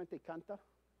mentiras, solamente canta.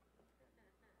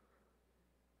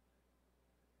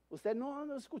 ¿Usted no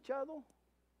ha escuchado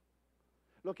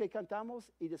lo que cantamos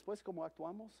y después cómo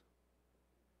actuamos?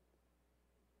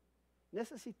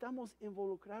 Necesitamos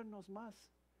involucrarnos más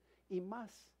y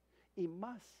más y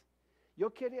más.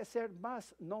 Yo quería hacer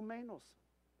más, no menos.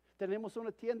 Tenemos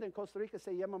una tienda en Costa Rica que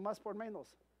se llama Más por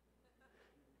Menos.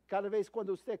 Cada vez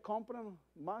cuando usted compra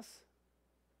más,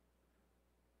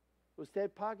 usted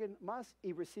paga más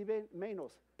y recibe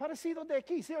menos. Parecido de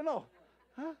aquí, ¿sí o no?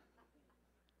 ¿Ah?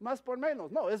 Más por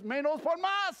menos. No, es menos por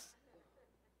más.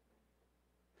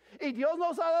 Y Dios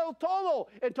nos ha dado todo.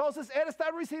 Entonces, Él está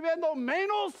recibiendo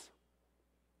menos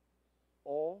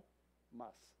o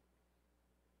más.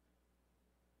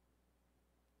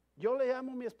 Yo le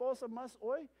amo a mi esposa más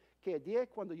hoy que el día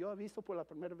cuando yo he visto por la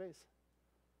primera vez.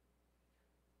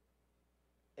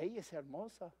 Ella es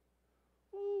hermosa.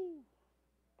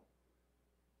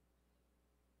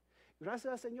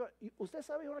 Gracias al Señor. ¿Y usted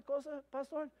sabe una cosa,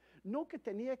 pastor? Nunca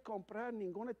tenía que comprar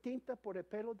ninguna tinta por el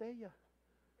pelo de ella.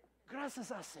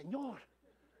 Gracias al Señor.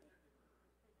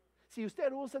 Si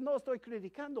usted usa, no estoy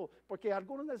criticando, porque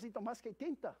algunos necesitan más que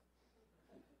tinta.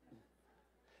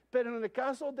 Pero en el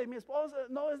caso de mi esposa,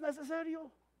 no es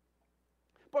necesario.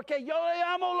 Porque yo le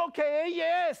amo lo que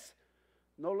ella es,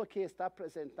 no lo que está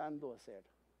presentando a ser.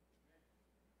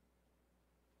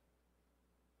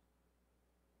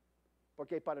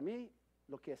 Porque para mí,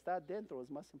 lo que está dentro es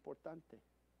más importante.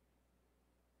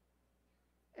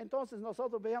 Entonces,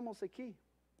 nosotros veamos aquí,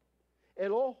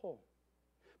 el ojo.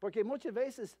 Porque muchas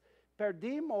veces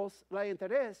perdimos el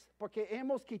interés porque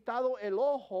hemos quitado el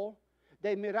ojo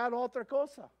de mirar otra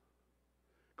cosa.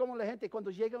 Como la gente cuando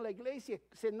llega a la iglesia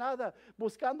sin nada,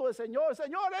 buscando al Señor,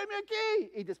 Señor, heme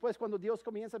aquí. Y después cuando Dios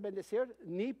comienza a bendecir,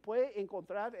 ni puede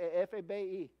encontrar el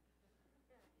FBI.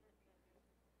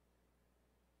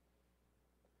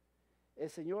 El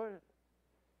Señor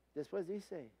después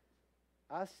dice,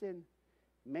 hacen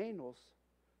menos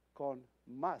con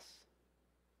más.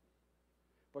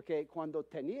 Porque cuando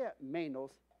tenía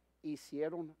menos,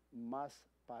 hicieron más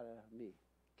para mí.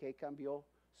 ¿Qué cambió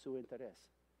su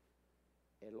interés?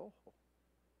 El ojo.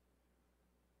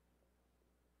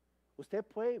 Usted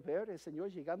puede ver al Señor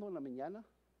llegando en la mañana.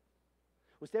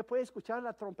 Usted puede escuchar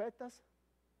las trompetas.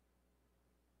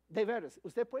 De veras,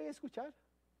 usted puede escuchar.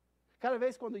 Cada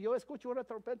vez cuando yo escucho una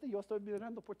trompeta, yo estoy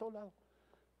mirando por todos lados.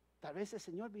 Tal vez el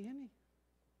Señor viene.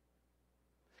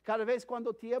 Cada vez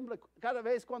cuando tiembla, cada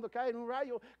vez cuando cae un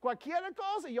rayo, cualquier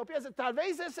cosa, yo pienso, tal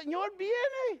vez el Señor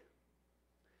viene.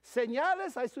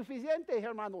 Señales hay suficientes,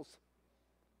 hermanos.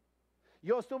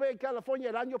 Yo estuve en California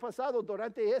el año pasado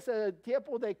durante ese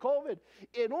tiempo de COVID.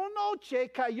 En una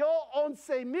noche cayó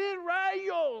 11,000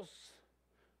 rayos.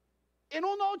 En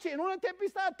una noche, en una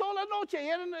tempestad, toda la noche.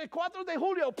 Era el 4 de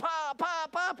julio,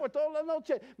 por toda la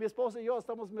noche. Mi esposa y yo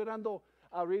estamos mirando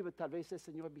arriba, tal vez el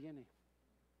Señor viene.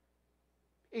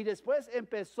 Y después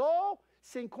empezó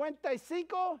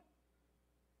 55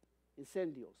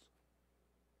 incendios.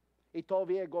 Y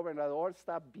todavía el gobernador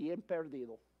está bien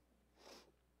perdido.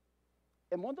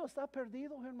 El mundo está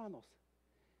perdido, hermanos.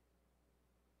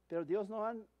 Pero Dios no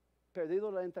ha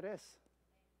perdido el interés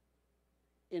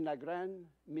en la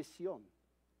gran misión,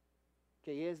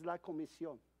 que es la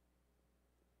comisión.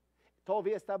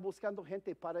 Todavía está buscando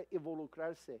gente para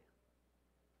involucrarse.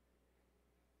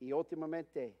 Y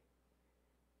últimamente,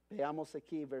 veamos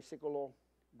aquí versículo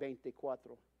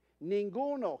 24.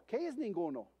 Ninguno, ¿qué es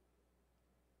ninguno?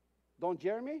 Don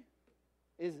Jeremy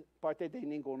es parte de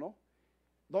ninguno.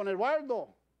 Don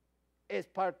Eduardo es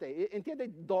parte. ¿Entiende?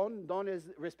 Don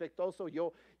es respetuoso.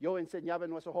 Yo enseñaba a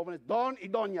nuestros jóvenes don y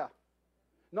doña.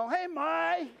 No, hey,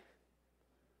 my.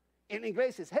 En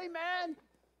inglés es hey, man.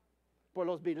 Por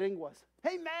los bilingües.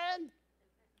 Hey, man.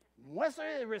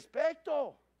 Muestra el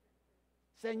respeto.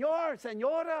 Señor,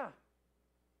 señora.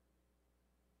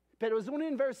 Pero es una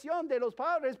inversión de los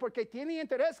padres porque tienen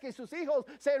interés que sus hijos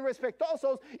sean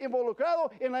respetuosos,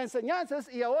 involucrados en las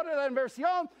enseñanzas, y ahora la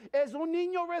inversión es un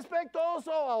niño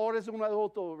respetuoso, ahora es un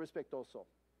adulto respetuoso.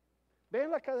 Ven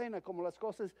la cadena como las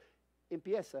cosas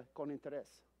empiezan con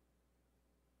interés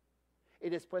y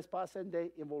después pasan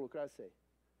de involucrarse.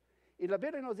 Y la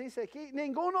Biblia nos dice aquí,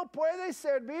 ninguno puede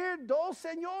servir dos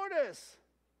señores,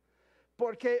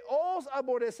 porque os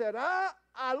aborrecerá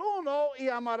al uno y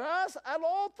amarás al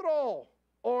otro,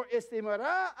 o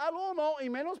estimará al uno y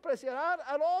menospreciará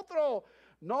al otro.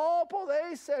 No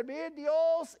podéis servir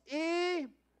Dios y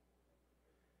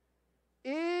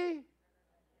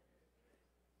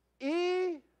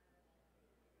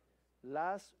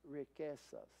las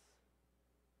riquezas.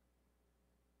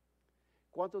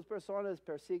 ¿Cuántas personas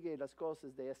persiguen las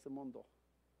cosas de este mundo?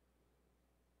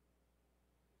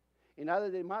 Y nada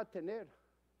de más tener.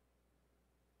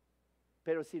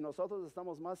 Pero si nosotros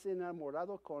estamos más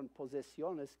enamorados con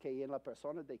posesiones que en la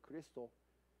persona de Cristo,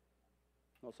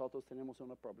 nosotros tenemos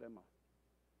un problema.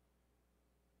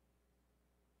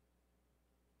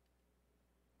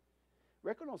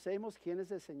 ¿Reconocemos quién es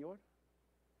el Señor?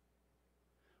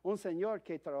 Un Señor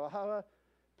que trabajaba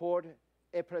por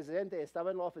el presidente, estaba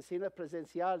en la oficina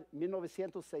presidencial en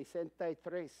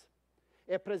 1963.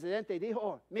 El presidente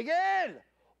dijo, Miguel,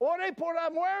 ore por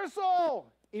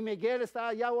almuerzo. Y Miguel está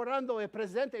allá orando, el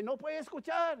presidente no puede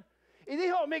escuchar. Y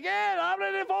dijo, Miguel,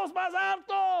 hable de voz más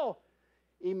alto.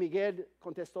 Y Miguel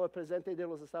contestó al presidente de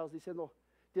los Estados diciendo,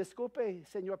 disculpe,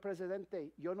 señor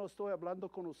presidente, yo no estoy hablando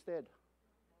con usted.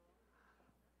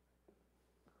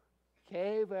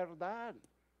 ¡Qué verdad!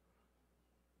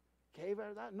 ¡Qué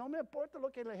verdad! No me importa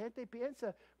lo que la gente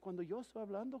piensa cuando yo estoy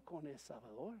hablando con el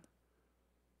Salvador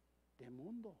del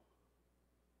mundo.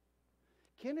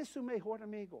 ¿Quién es su mejor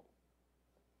amigo?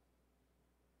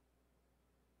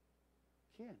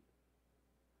 ¿Quién?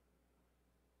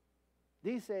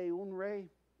 Dice un rey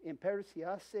en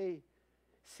Persia hace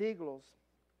siglos,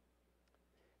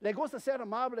 le gusta ser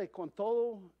amable con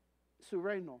todo su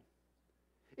reino.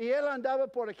 Y él andaba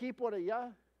por aquí, por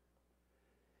allá.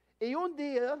 Y un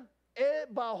día, él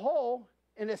bajó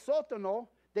en el sótano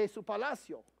de su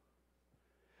palacio,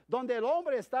 donde el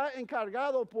hombre está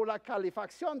encargado por la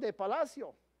calefacción del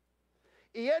palacio.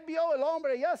 Y él vio al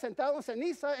hombre ya sentado en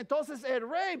ceniza. Entonces el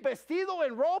rey, vestido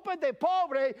en ropa de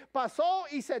pobre, pasó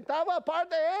y sentaba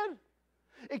aparte de él.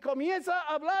 Y comienza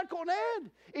a hablar con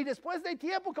él. Y después de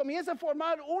tiempo comienza a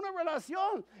formar una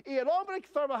relación. Y el hombre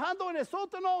trabajando en el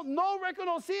sótano no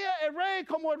reconocía al rey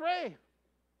como el rey.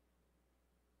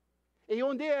 Y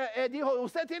un día él dijo,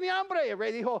 ¿usted tiene hambre? El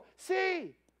rey dijo,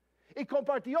 sí. Y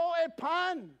compartió el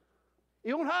pan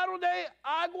y un jarro de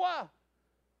agua.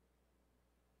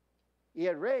 Y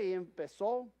el rey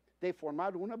empezó a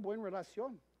formar una buena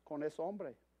relación con ese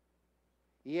hombre.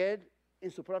 Y él en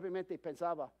su propia mente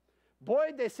pensaba,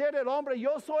 voy a ser el hombre,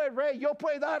 yo soy el rey, yo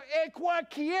puedo dar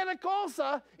cualquier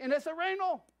cosa en ese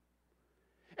reino.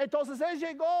 Entonces él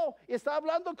llegó y está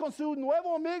hablando con su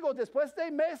nuevo amigo después de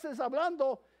meses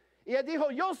hablando. Y él dijo,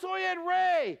 yo soy el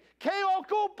rey, ¿qué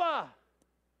ocupa?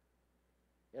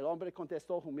 El hombre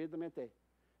contestó humildemente,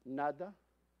 nada.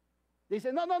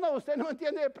 Dice, no, usted no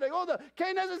entiende la pregunta.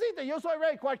 ¿Qué necesita? Yo soy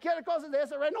rey. Cualquier cosa de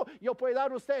ese reino, yo puedo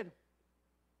dar a usted.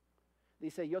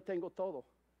 Dice, yo tengo todo.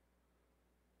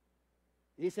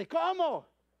 Dice, ¿cómo?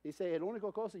 Dice, la única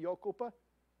cosa que yo ocupo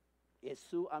es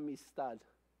su amistad.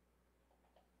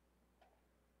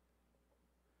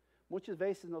 Muchas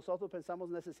veces nosotros pensamos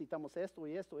necesitamos esto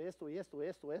y esto, esto y esto,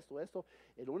 esto, esto, esto.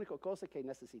 La única cosa que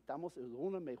necesitamos es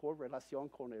una mejor relación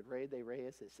con el Rey de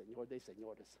Reyes, el Señor de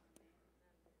Señores.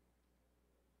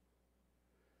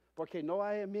 Porque no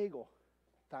hay amigo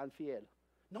tan fiel.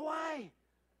 No hay.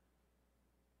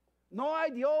 No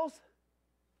hay Dios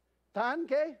tan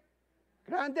 ¿qué?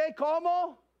 Grande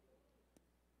como.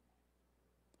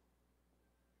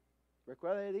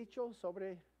 ¿Recuerda el dicho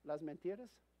sobre las mentiras?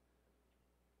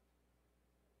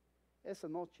 Esa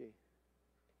noche,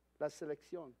 la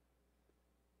selección.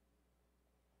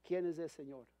 ¿Quién es el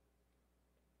Señor?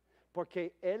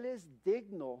 Porque Él es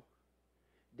digno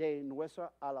de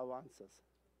nuestras alabanzas.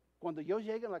 Cuando yo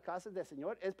llegue a la casa del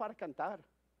Señor es para cantar.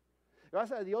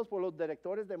 Gracias a Dios por los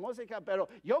directores de música, pero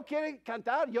yo quiero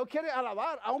cantar, yo quiero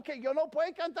alabar, aunque yo no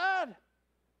puedo cantar.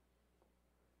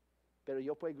 Pero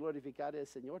yo puedo glorificar al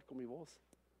Señor con mi voz.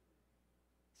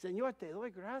 Señor, te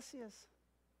doy gracias.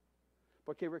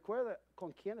 Porque recuerda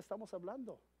con quién estamos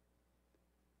hablando.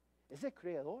 Es el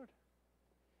Creador.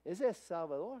 Es el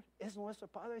Salvador. Es nuestro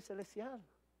Padre Celestial.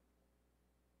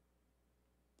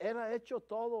 Él ha hecho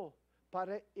todo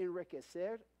para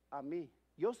enriquecer a mí.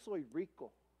 Yo soy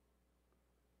rico.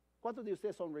 ¿Cuántos de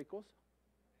ustedes son ricos?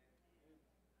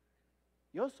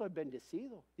 Yo soy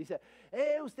bendecido. Dice,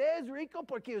 usted es rico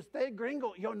porque usted es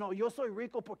gringo. Yo no, yo soy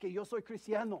rico porque yo soy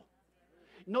cristiano.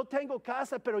 No tengo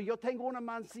casa, pero yo tengo una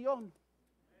mansión.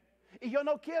 Y yo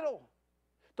no quiero.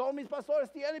 Todos mis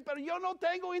pastores tienen, pero yo no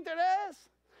tengo interés.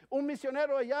 Un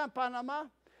misionero allá en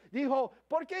Panamá dijo,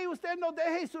 ¿por qué usted no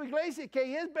deja su iglesia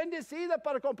que es bendecida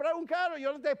para comprar un carro?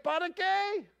 Yo le dije, ¿para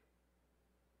qué?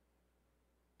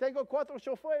 Tengo 4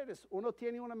 choferes. Uno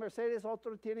tiene una Mercedes,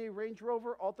 otro tiene Range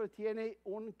Rover, otro tiene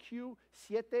un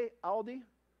Q7 Audi.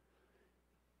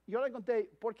 Yo le conté,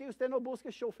 ¿por qué usted no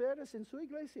busca choferes en su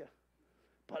iglesia?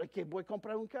 Para que voy a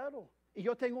comprar un carro. Y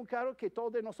yo tengo un carro que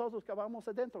todos de nosotros que vamos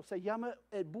adentro. Se llama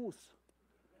el bus.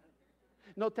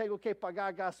 No tengo que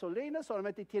pagar gasolina,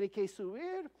 solamente tiene que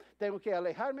subir. Tengo que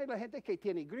alejarme de la gente que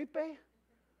tiene gripe.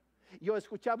 Yo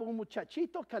escuchaba un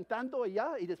muchachito cantando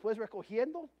allá y después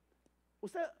recogiendo.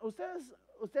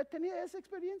 ¿Usted tenía esa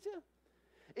experiencia?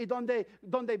 Y donde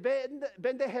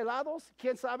vende helados,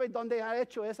 quién sabe dónde ha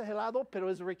hecho ese helado, pero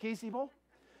es riquísimo.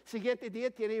 Siguiente día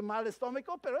tiene mal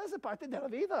estómago, pero esa es parte de la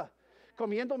vida.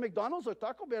 Comiendo McDonald's o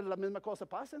Taco Bell, la misma cosa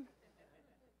pasa.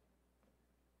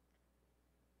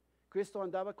 Cristo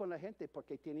andaba con la gente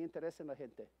porque tenía interés en la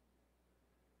gente.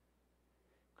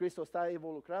 Cristo está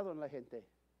involucrado en la gente.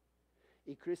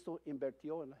 Y Cristo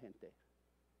invirtió en la gente.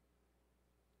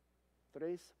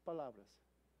 3 palabras.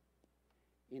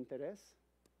 Interés,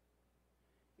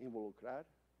 involucrar,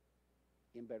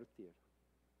 invertir.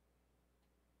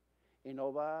 Y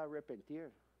no va a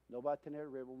arrepentir, no va a tener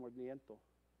remordimiento.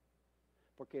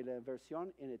 Porque la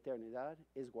inversión en eternidad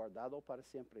es guardado para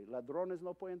siempre. Ladrones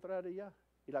no pueden entrar allá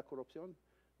y la corrupción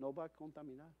no va a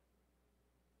contaminar.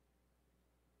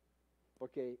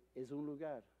 Porque es un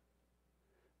lugar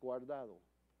guardado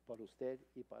para usted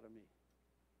y para mí.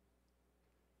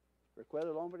 ¿Recuerda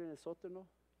el hombre en el sótano?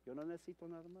 Yo no necesito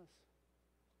nada más.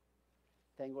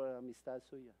 Tengo la amistad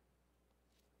suya.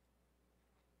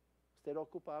 ¿Usted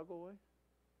ocupa algo hoy?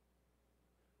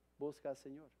 Busca al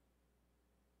Señor.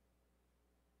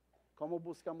 ¿Cómo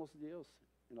buscamos a Dios?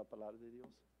 En la palabra de Dios.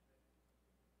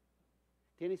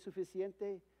 ¿Tiene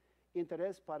suficiente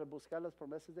interés para buscar las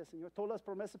promesas del Señor? Todas las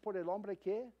promesas por el hombre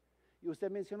que, y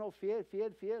usted mencionó fiel,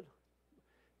 fiel, fiel.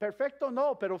 Perfecto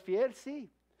no, pero fiel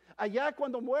sí. Allá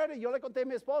cuando muere, yo le conté a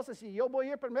mi esposa, si yo voy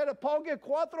a ir primero, ponga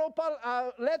 4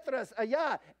 letras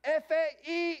allá,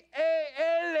 F-I-E-L.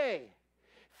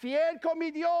 Fiel con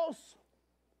mi Dios.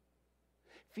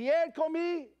 Fiel con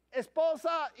mi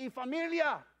esposa y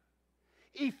familia.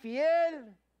 Y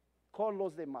fiel con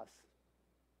los demás.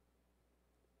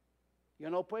 Yo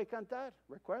no puedo cantar,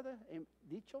 recuerda, he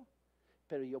dicho,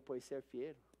 pero yo puedo ser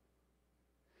fiel.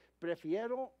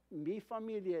 Prefiero mi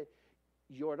familia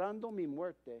llorando mi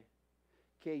muerte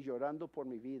que llorando por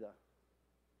mi vida,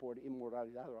 por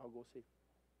inmoralidad o algo así.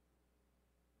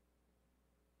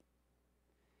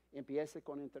 Empiece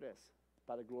con interés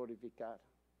para glorificar.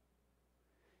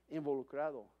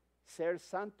 Involucrado. Ser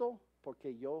santo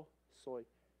porque yo soy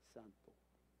santo.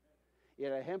 Y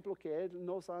el ejemplo que Él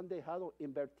nos ha dejado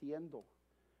invirtiendo.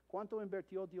 ¿Cuánto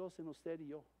invirtió Dios en usted y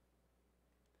yo?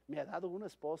 Me ha dado una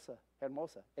esposa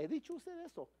hermosa. ¿He dicho usted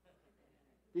eso?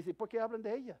 Dice, ¿por qué hablan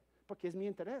de ella? Porque es mi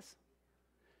interés.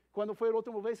 ¿Cuándo fue la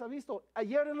última vez ha visto?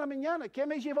 Ayer en la mañana, ¿qué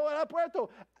me llevó al aeropuerto?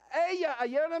 Ella,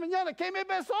 ayer en la mañana, ¿qué me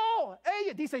besó?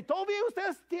 Ella, dice, ¿todavía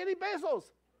ustedes tienen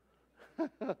besos?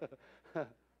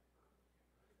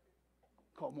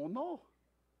 ¿Cómo no?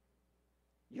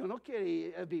 Yo no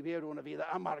quería vivir una vida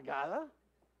amargada,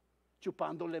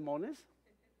 chupando limones.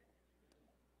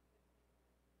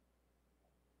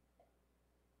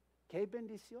 ¡Qué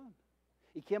bendición!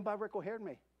 ¿Y quién va a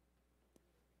recogerme?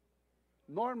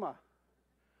 Norma.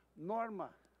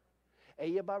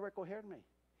 Ella va a recogerme.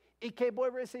 ¿Y qué voy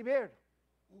a recibir?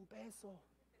 Un beso.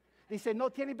 Dice,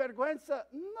 no tiene vergüenza.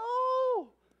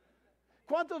 No.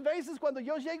 ¿Cuántas veces cuando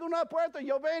yo llego a una puerta,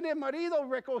 yo veo el marido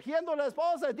recogiendo a la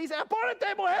esposa, dice,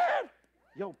 apúrate, mujer?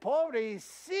 Yo,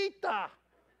 pobrecita.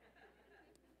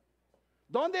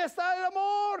 ¿Dónde está el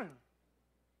amor?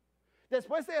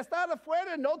 Después de estar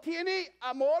afuera, ¿no tiene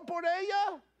amor por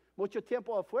ella? Mucho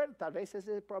tiempo afuera, tal vez ese es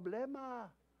el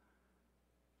problema.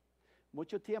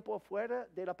 Mucho tiempo afuera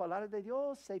de la palabra de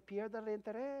Dios se pierde el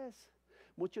interés.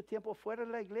 Mucho tiempo fuera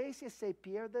de la iglesia se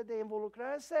pierde de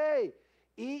involucrarse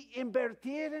y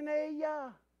invertir en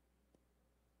ella.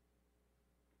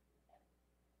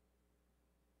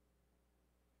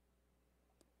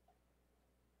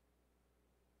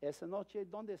 Esa noche,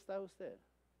 ¿dónde está usted?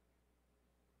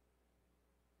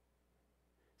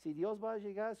 Si Dios va a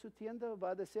llegar a su tienda,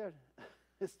 va a decir,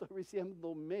 estoy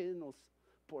recibiendo menos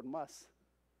por más.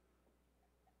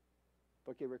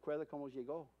 Porque recuerda cómo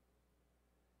llegó,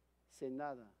 sin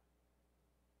nada.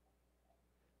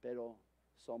 Pero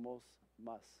somos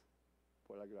más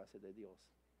por la gracia de Dios.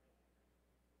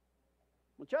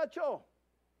 Muchacho,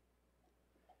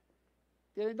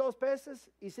 ¿tiene 2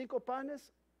 peces y 5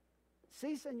 panes?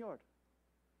 Sí, Señor.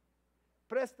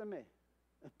 Préstame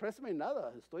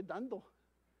nada, estoy dando.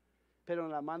 Pero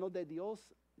en la mano de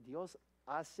Dios, Dios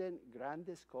hace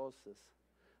grandes cosas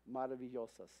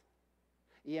maravillosas.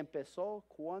 Y empezó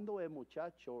cuando el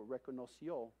muchacho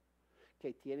reconoció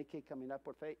que tiene que caminar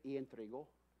por fe y entregó.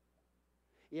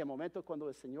 Y el momento cuando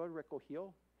el Señor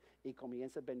recogió y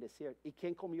comienza a bendecir. ¿Y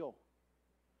quién comió?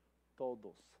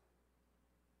 Todos.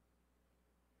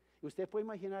 ¿Usted puede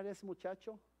imaginar a ese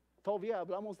muchacho? Todavía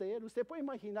hablamos de él. ¿Usted puede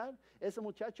imaginar ese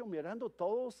muchacho mirando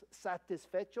todos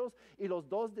satisfechos y los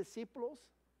 2 discípulos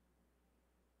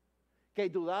que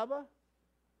dudaba?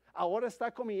 Ahora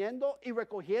está comiendo y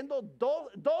recogiendo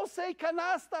 12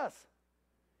 canastas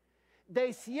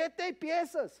de 7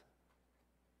 piezas.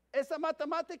 Esa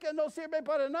matemática no sirve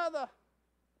para nada.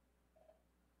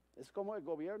 Es como el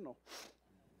gobierno.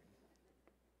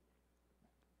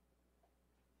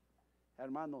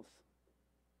 Hermanos,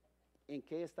 ¿en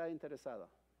qué está interesada?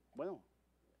 Bueno,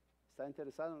 está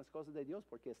interesada en las cosas de Dios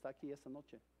porque está aquí esta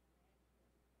noche.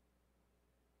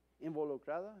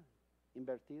 Involucrada,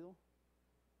 invertido.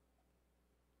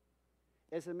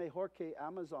 Es mejor que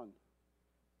Amazon.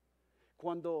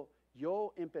 Cuando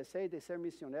yo empecé de ser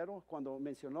misionero, cuando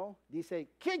mencionó,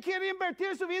 dice, ¿quién quiere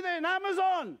invertir su vida en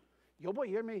Amazon? Yo voy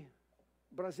a irme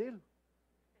a Brasil.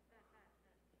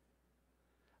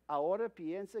 Ahora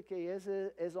piensa que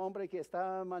ese hombre que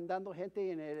está mandando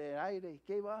gente en el aire,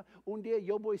 que va, un día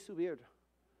yo voy a subir,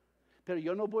 pero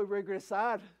yo no voy a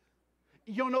regresar.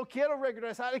 Yo no quiero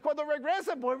regresar. Y cuando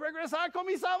regrese, voy a regresar con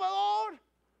mi Salvador.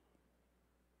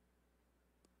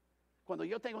 Cuando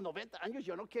yo tengo 90 años,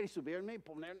 yo no quiero subirme y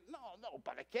poner, no,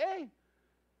 ¿para qué?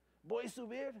 Voy a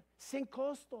subir sin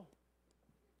costo.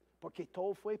 Porque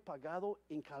todo fue pagado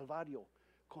en Calvario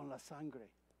con la sangre.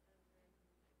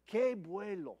 ¡Qué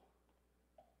vuelo!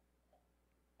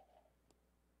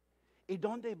 ¿Y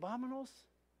dónde vámonos?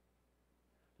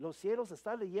 Los cielos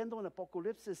están leyendo en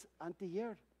Apocalipsis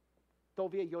anteayer.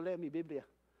 Todavía yo leo mi Biblia.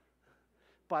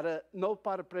 No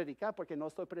para predicar, porque no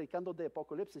estoy predicando de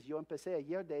Apocalipsis. Yo empecé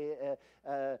ayer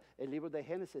el libro de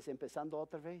Génesis, empezando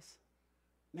otra vez.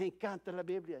 Me encanta la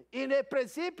Biblia. En el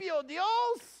principio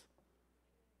Dios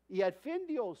y al fin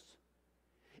Dios.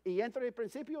 Y entre el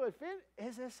principio y el fin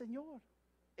es el Señor.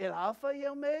 El alfa y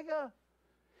el omega.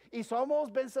 Y somos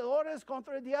vencedores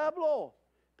contra el diablo.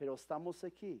 Pero estamos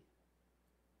aquí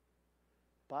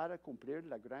para cumplir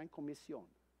la gran comisión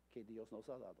que Dios nos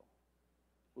ha dado.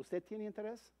 ¿Usted tiene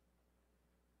interés?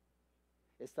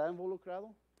 ¿Está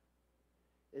involucrado?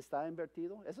 ¿Está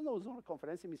invertido? Eso no es una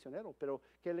conferencia misionero, pero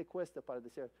 ¿qué le cuesta para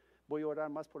decir, voy a orar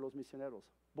más por los misioneros?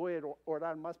 Voy a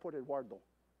orar más por Eduardo.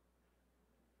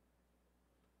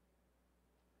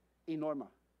 Y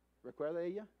Norma, ¿recuerda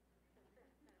ella?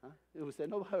 ¿Ah? Usted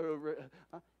no va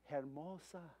a... ¿Ah?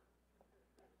 Hermosa.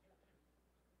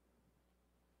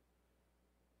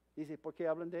 Dice, ¿por qué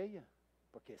hablan de ella?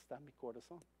 Porque está en mi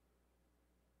corazón.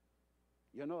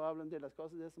 Yo no hablo de las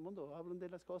cosas de este mundo, hablo de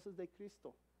las cosas de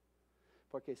Cristo.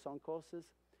 Porque son cosas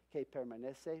que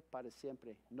permanecen para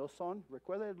siempre. No son,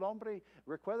 recuerda el hombre,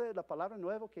 recuerda la palabra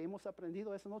nueva que hemos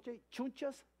aprendido esta noche,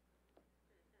 chunchas.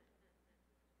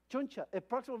 Chuncha. La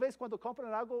próxima vez cuando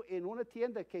compran algo en una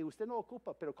tienda que usted no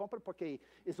ocupa, pero compran porque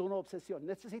es una obsesión.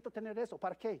 Necesito tener eso.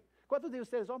 ¿Para qué? ¿Cuántos de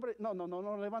ustedes, hombres? No,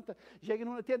 levanta. Llegan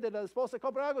a una tienda y la esposa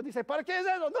compra algo y dice, ¿para qué es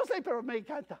eso? No sé, pero me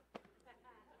encanta.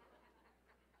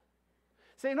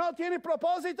 Si no tiene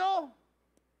propósito.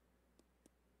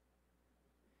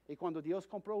 Y cuando Dios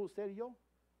compró usted y yo,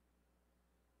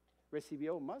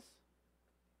 ¿recibió más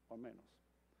o menos?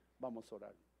 Vamos a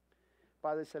orar.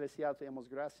 Padre Celestial, te damos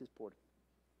gracias por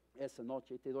esta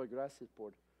noche. Te doy gracias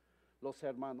por los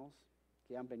hermanos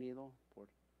que han venido, por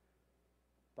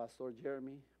Pastor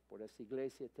Jeremy, por esta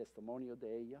iglesia, testimonio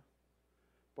de ella,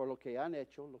 por lo que han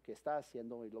hecho, lo que está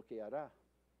haciendo y lo que hará.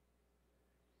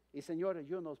 Y Señor,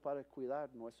 ayúdanos para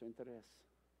cuidar nuestro interés,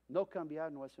 no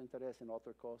cambiar nuestro interés en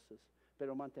otras cosas,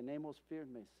 pero mantenemos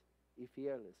firmes y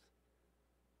fieles,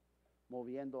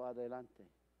 moviendo adelante,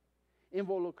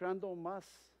 involucrando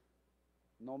más,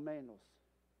 no menos,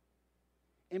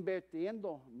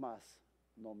 invirtiendo más,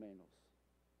 no menos,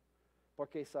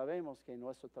 porque sabemos que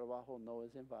nuestro trabajo no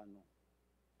es en vano.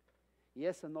 Y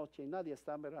esa noche nadie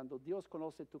está mirando. Dios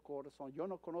conoce tu corazón. Yo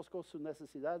no conozco su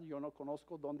necesidad, yo no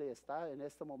conozco dónde está en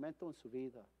este momento en su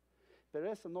vida. Pero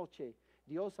esa noche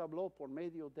Dios habló por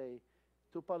medio de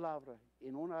tu palabra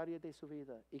en un área de su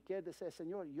vida. Y quiere decir,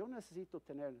 Señor, yo necesito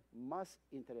tener más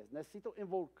interés, necesito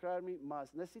involucrarme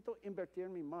más, necesito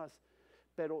invertirme más.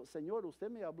 Pero Señor, usted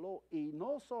me habló y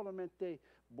no solamente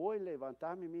voy a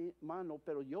levantar mi mano,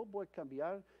 pero yo voy a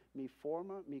cambiar mi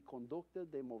forma, mi conducta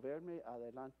de moverme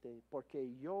adelante,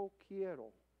 porque yo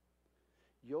quiero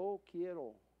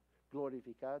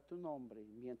glorificar tu nombre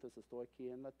mientras estoy aquí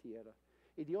en la tierra.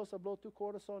 Y Dios habló tu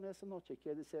corazón esa noche,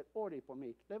 quiere decir, ore por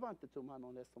mí, levante tu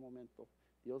mano en este momento.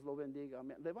 Dios lo bendiga,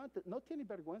 amén. Levante, no tiene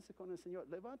vergüenza con el Señor,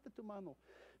 levante tu mano.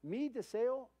 Mi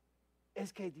deseo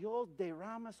es que Dios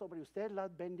derrame sobre usted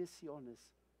las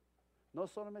bendiciones, no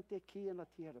solamente aquí en la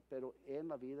tierra, pero en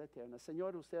la vida eterna.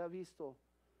 Señor, usted ha visto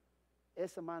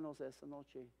esas manos esta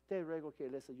noche. Te ruego que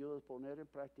les ayude a poner en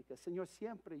práctica. Señor,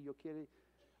 siempre yo quiero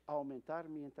aumentar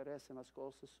mi interés en las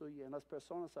cosas suyas, en las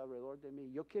personas alrededor de mí.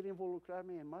 Yo quiero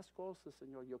involucrarme en más cosas,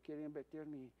 Señor. Yo quiero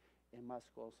invertirme en más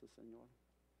cosas, Señor.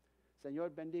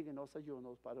 Señor, bendíganos,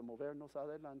 ayúdanos para movernos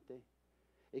adelante.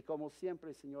 Y como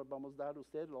siempre, Señor, vamos a dar a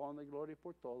usted la honra y gloria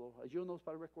por todo. Ayúdanos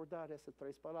para recordar esas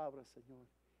tres palabras, Señor.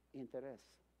 Interés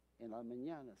en las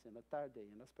mañanas, en la tarde,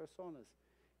 en las personas,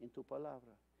 en tu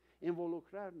palabra.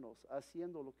 Involucrarnos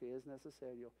haciendo lo que es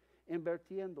necesario,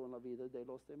 invirtiendo en la vida de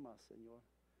los demás, Señor.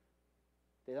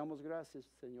 Te damos gracias,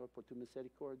 Señor, por tu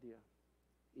misericordia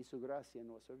y su gracia en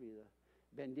nuestra vida.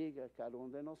 Bendiga a cada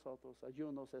uno de nosotros.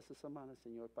 Ayúdanos esta semana,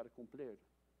 Señor, para cumplir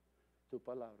tu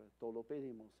palabra. Todo lo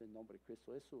pedimos en nombre de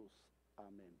Cristo Jesús.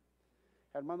 Amén.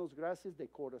 Hermanos, gracias de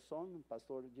corazón.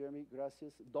 Pastor Jeremy,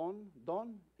 gracias.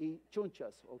 Don y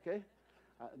chunchas, ¿ok?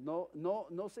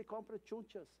 No se compre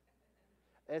chunchas.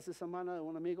 Esta semana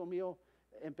un amigo mío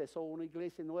empezó una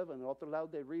iglesia nueva en el otro lado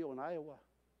del río, en Iowa.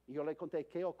 Y yo le conté,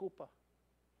 ¿qué ocupa?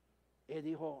 Él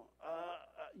dijo,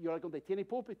 yo le conté, ¿tiene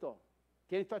púlpito?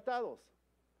 ¿Tiene tratados?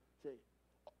 Sí.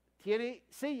 ¿Tiene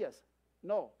sillas?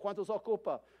 No. ¿Cuántos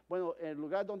ocupa? Bueno, en el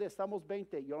lugar donde estamos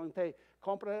 20, yo le conté,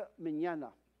 compra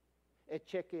mañana. El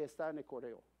cheque está en el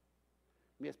correo.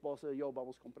 Mi esposa y yo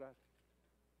vamos a comprar.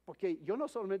 Porque yo no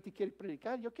solamente quiero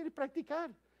predicar, yo quiero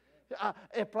practicar.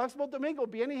 El próximo domingo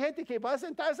viene gente que va a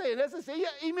sentarse en esa silla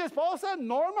y mi esposa,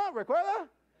 Norma, ¿recuerda?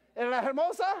 En la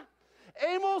hermosa.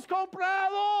 Hemos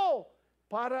comprado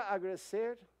para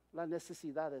agradecer las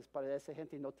necesidades para esa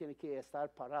gente y no tiene que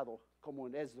estar parado como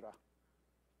en Ezra.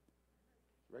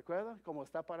 ¿Recuerda cómo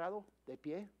está parado de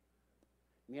pie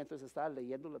mientras está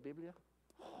leyendo la Biblia?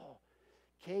 Oh,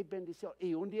 qué bendición.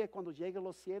 Y un día cuando llegue a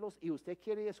los cielos y usted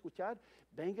quiere escuchar,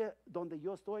 venga donde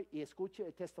yo estoy y escuche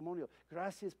el testimonio.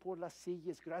 Gracias por las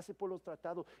sillas, gracias por los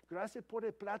tratados, gracias por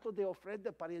el plato de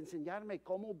ofrenda para enseñarme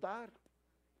cómo dar.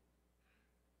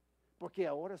 Porque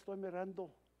ahora estoy mirando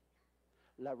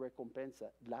la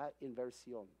recompensa, la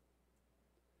inversión.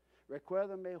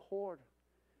 Recuerda mejor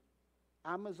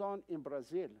Amazon en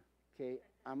Brasil que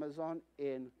Amazon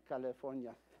en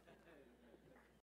California.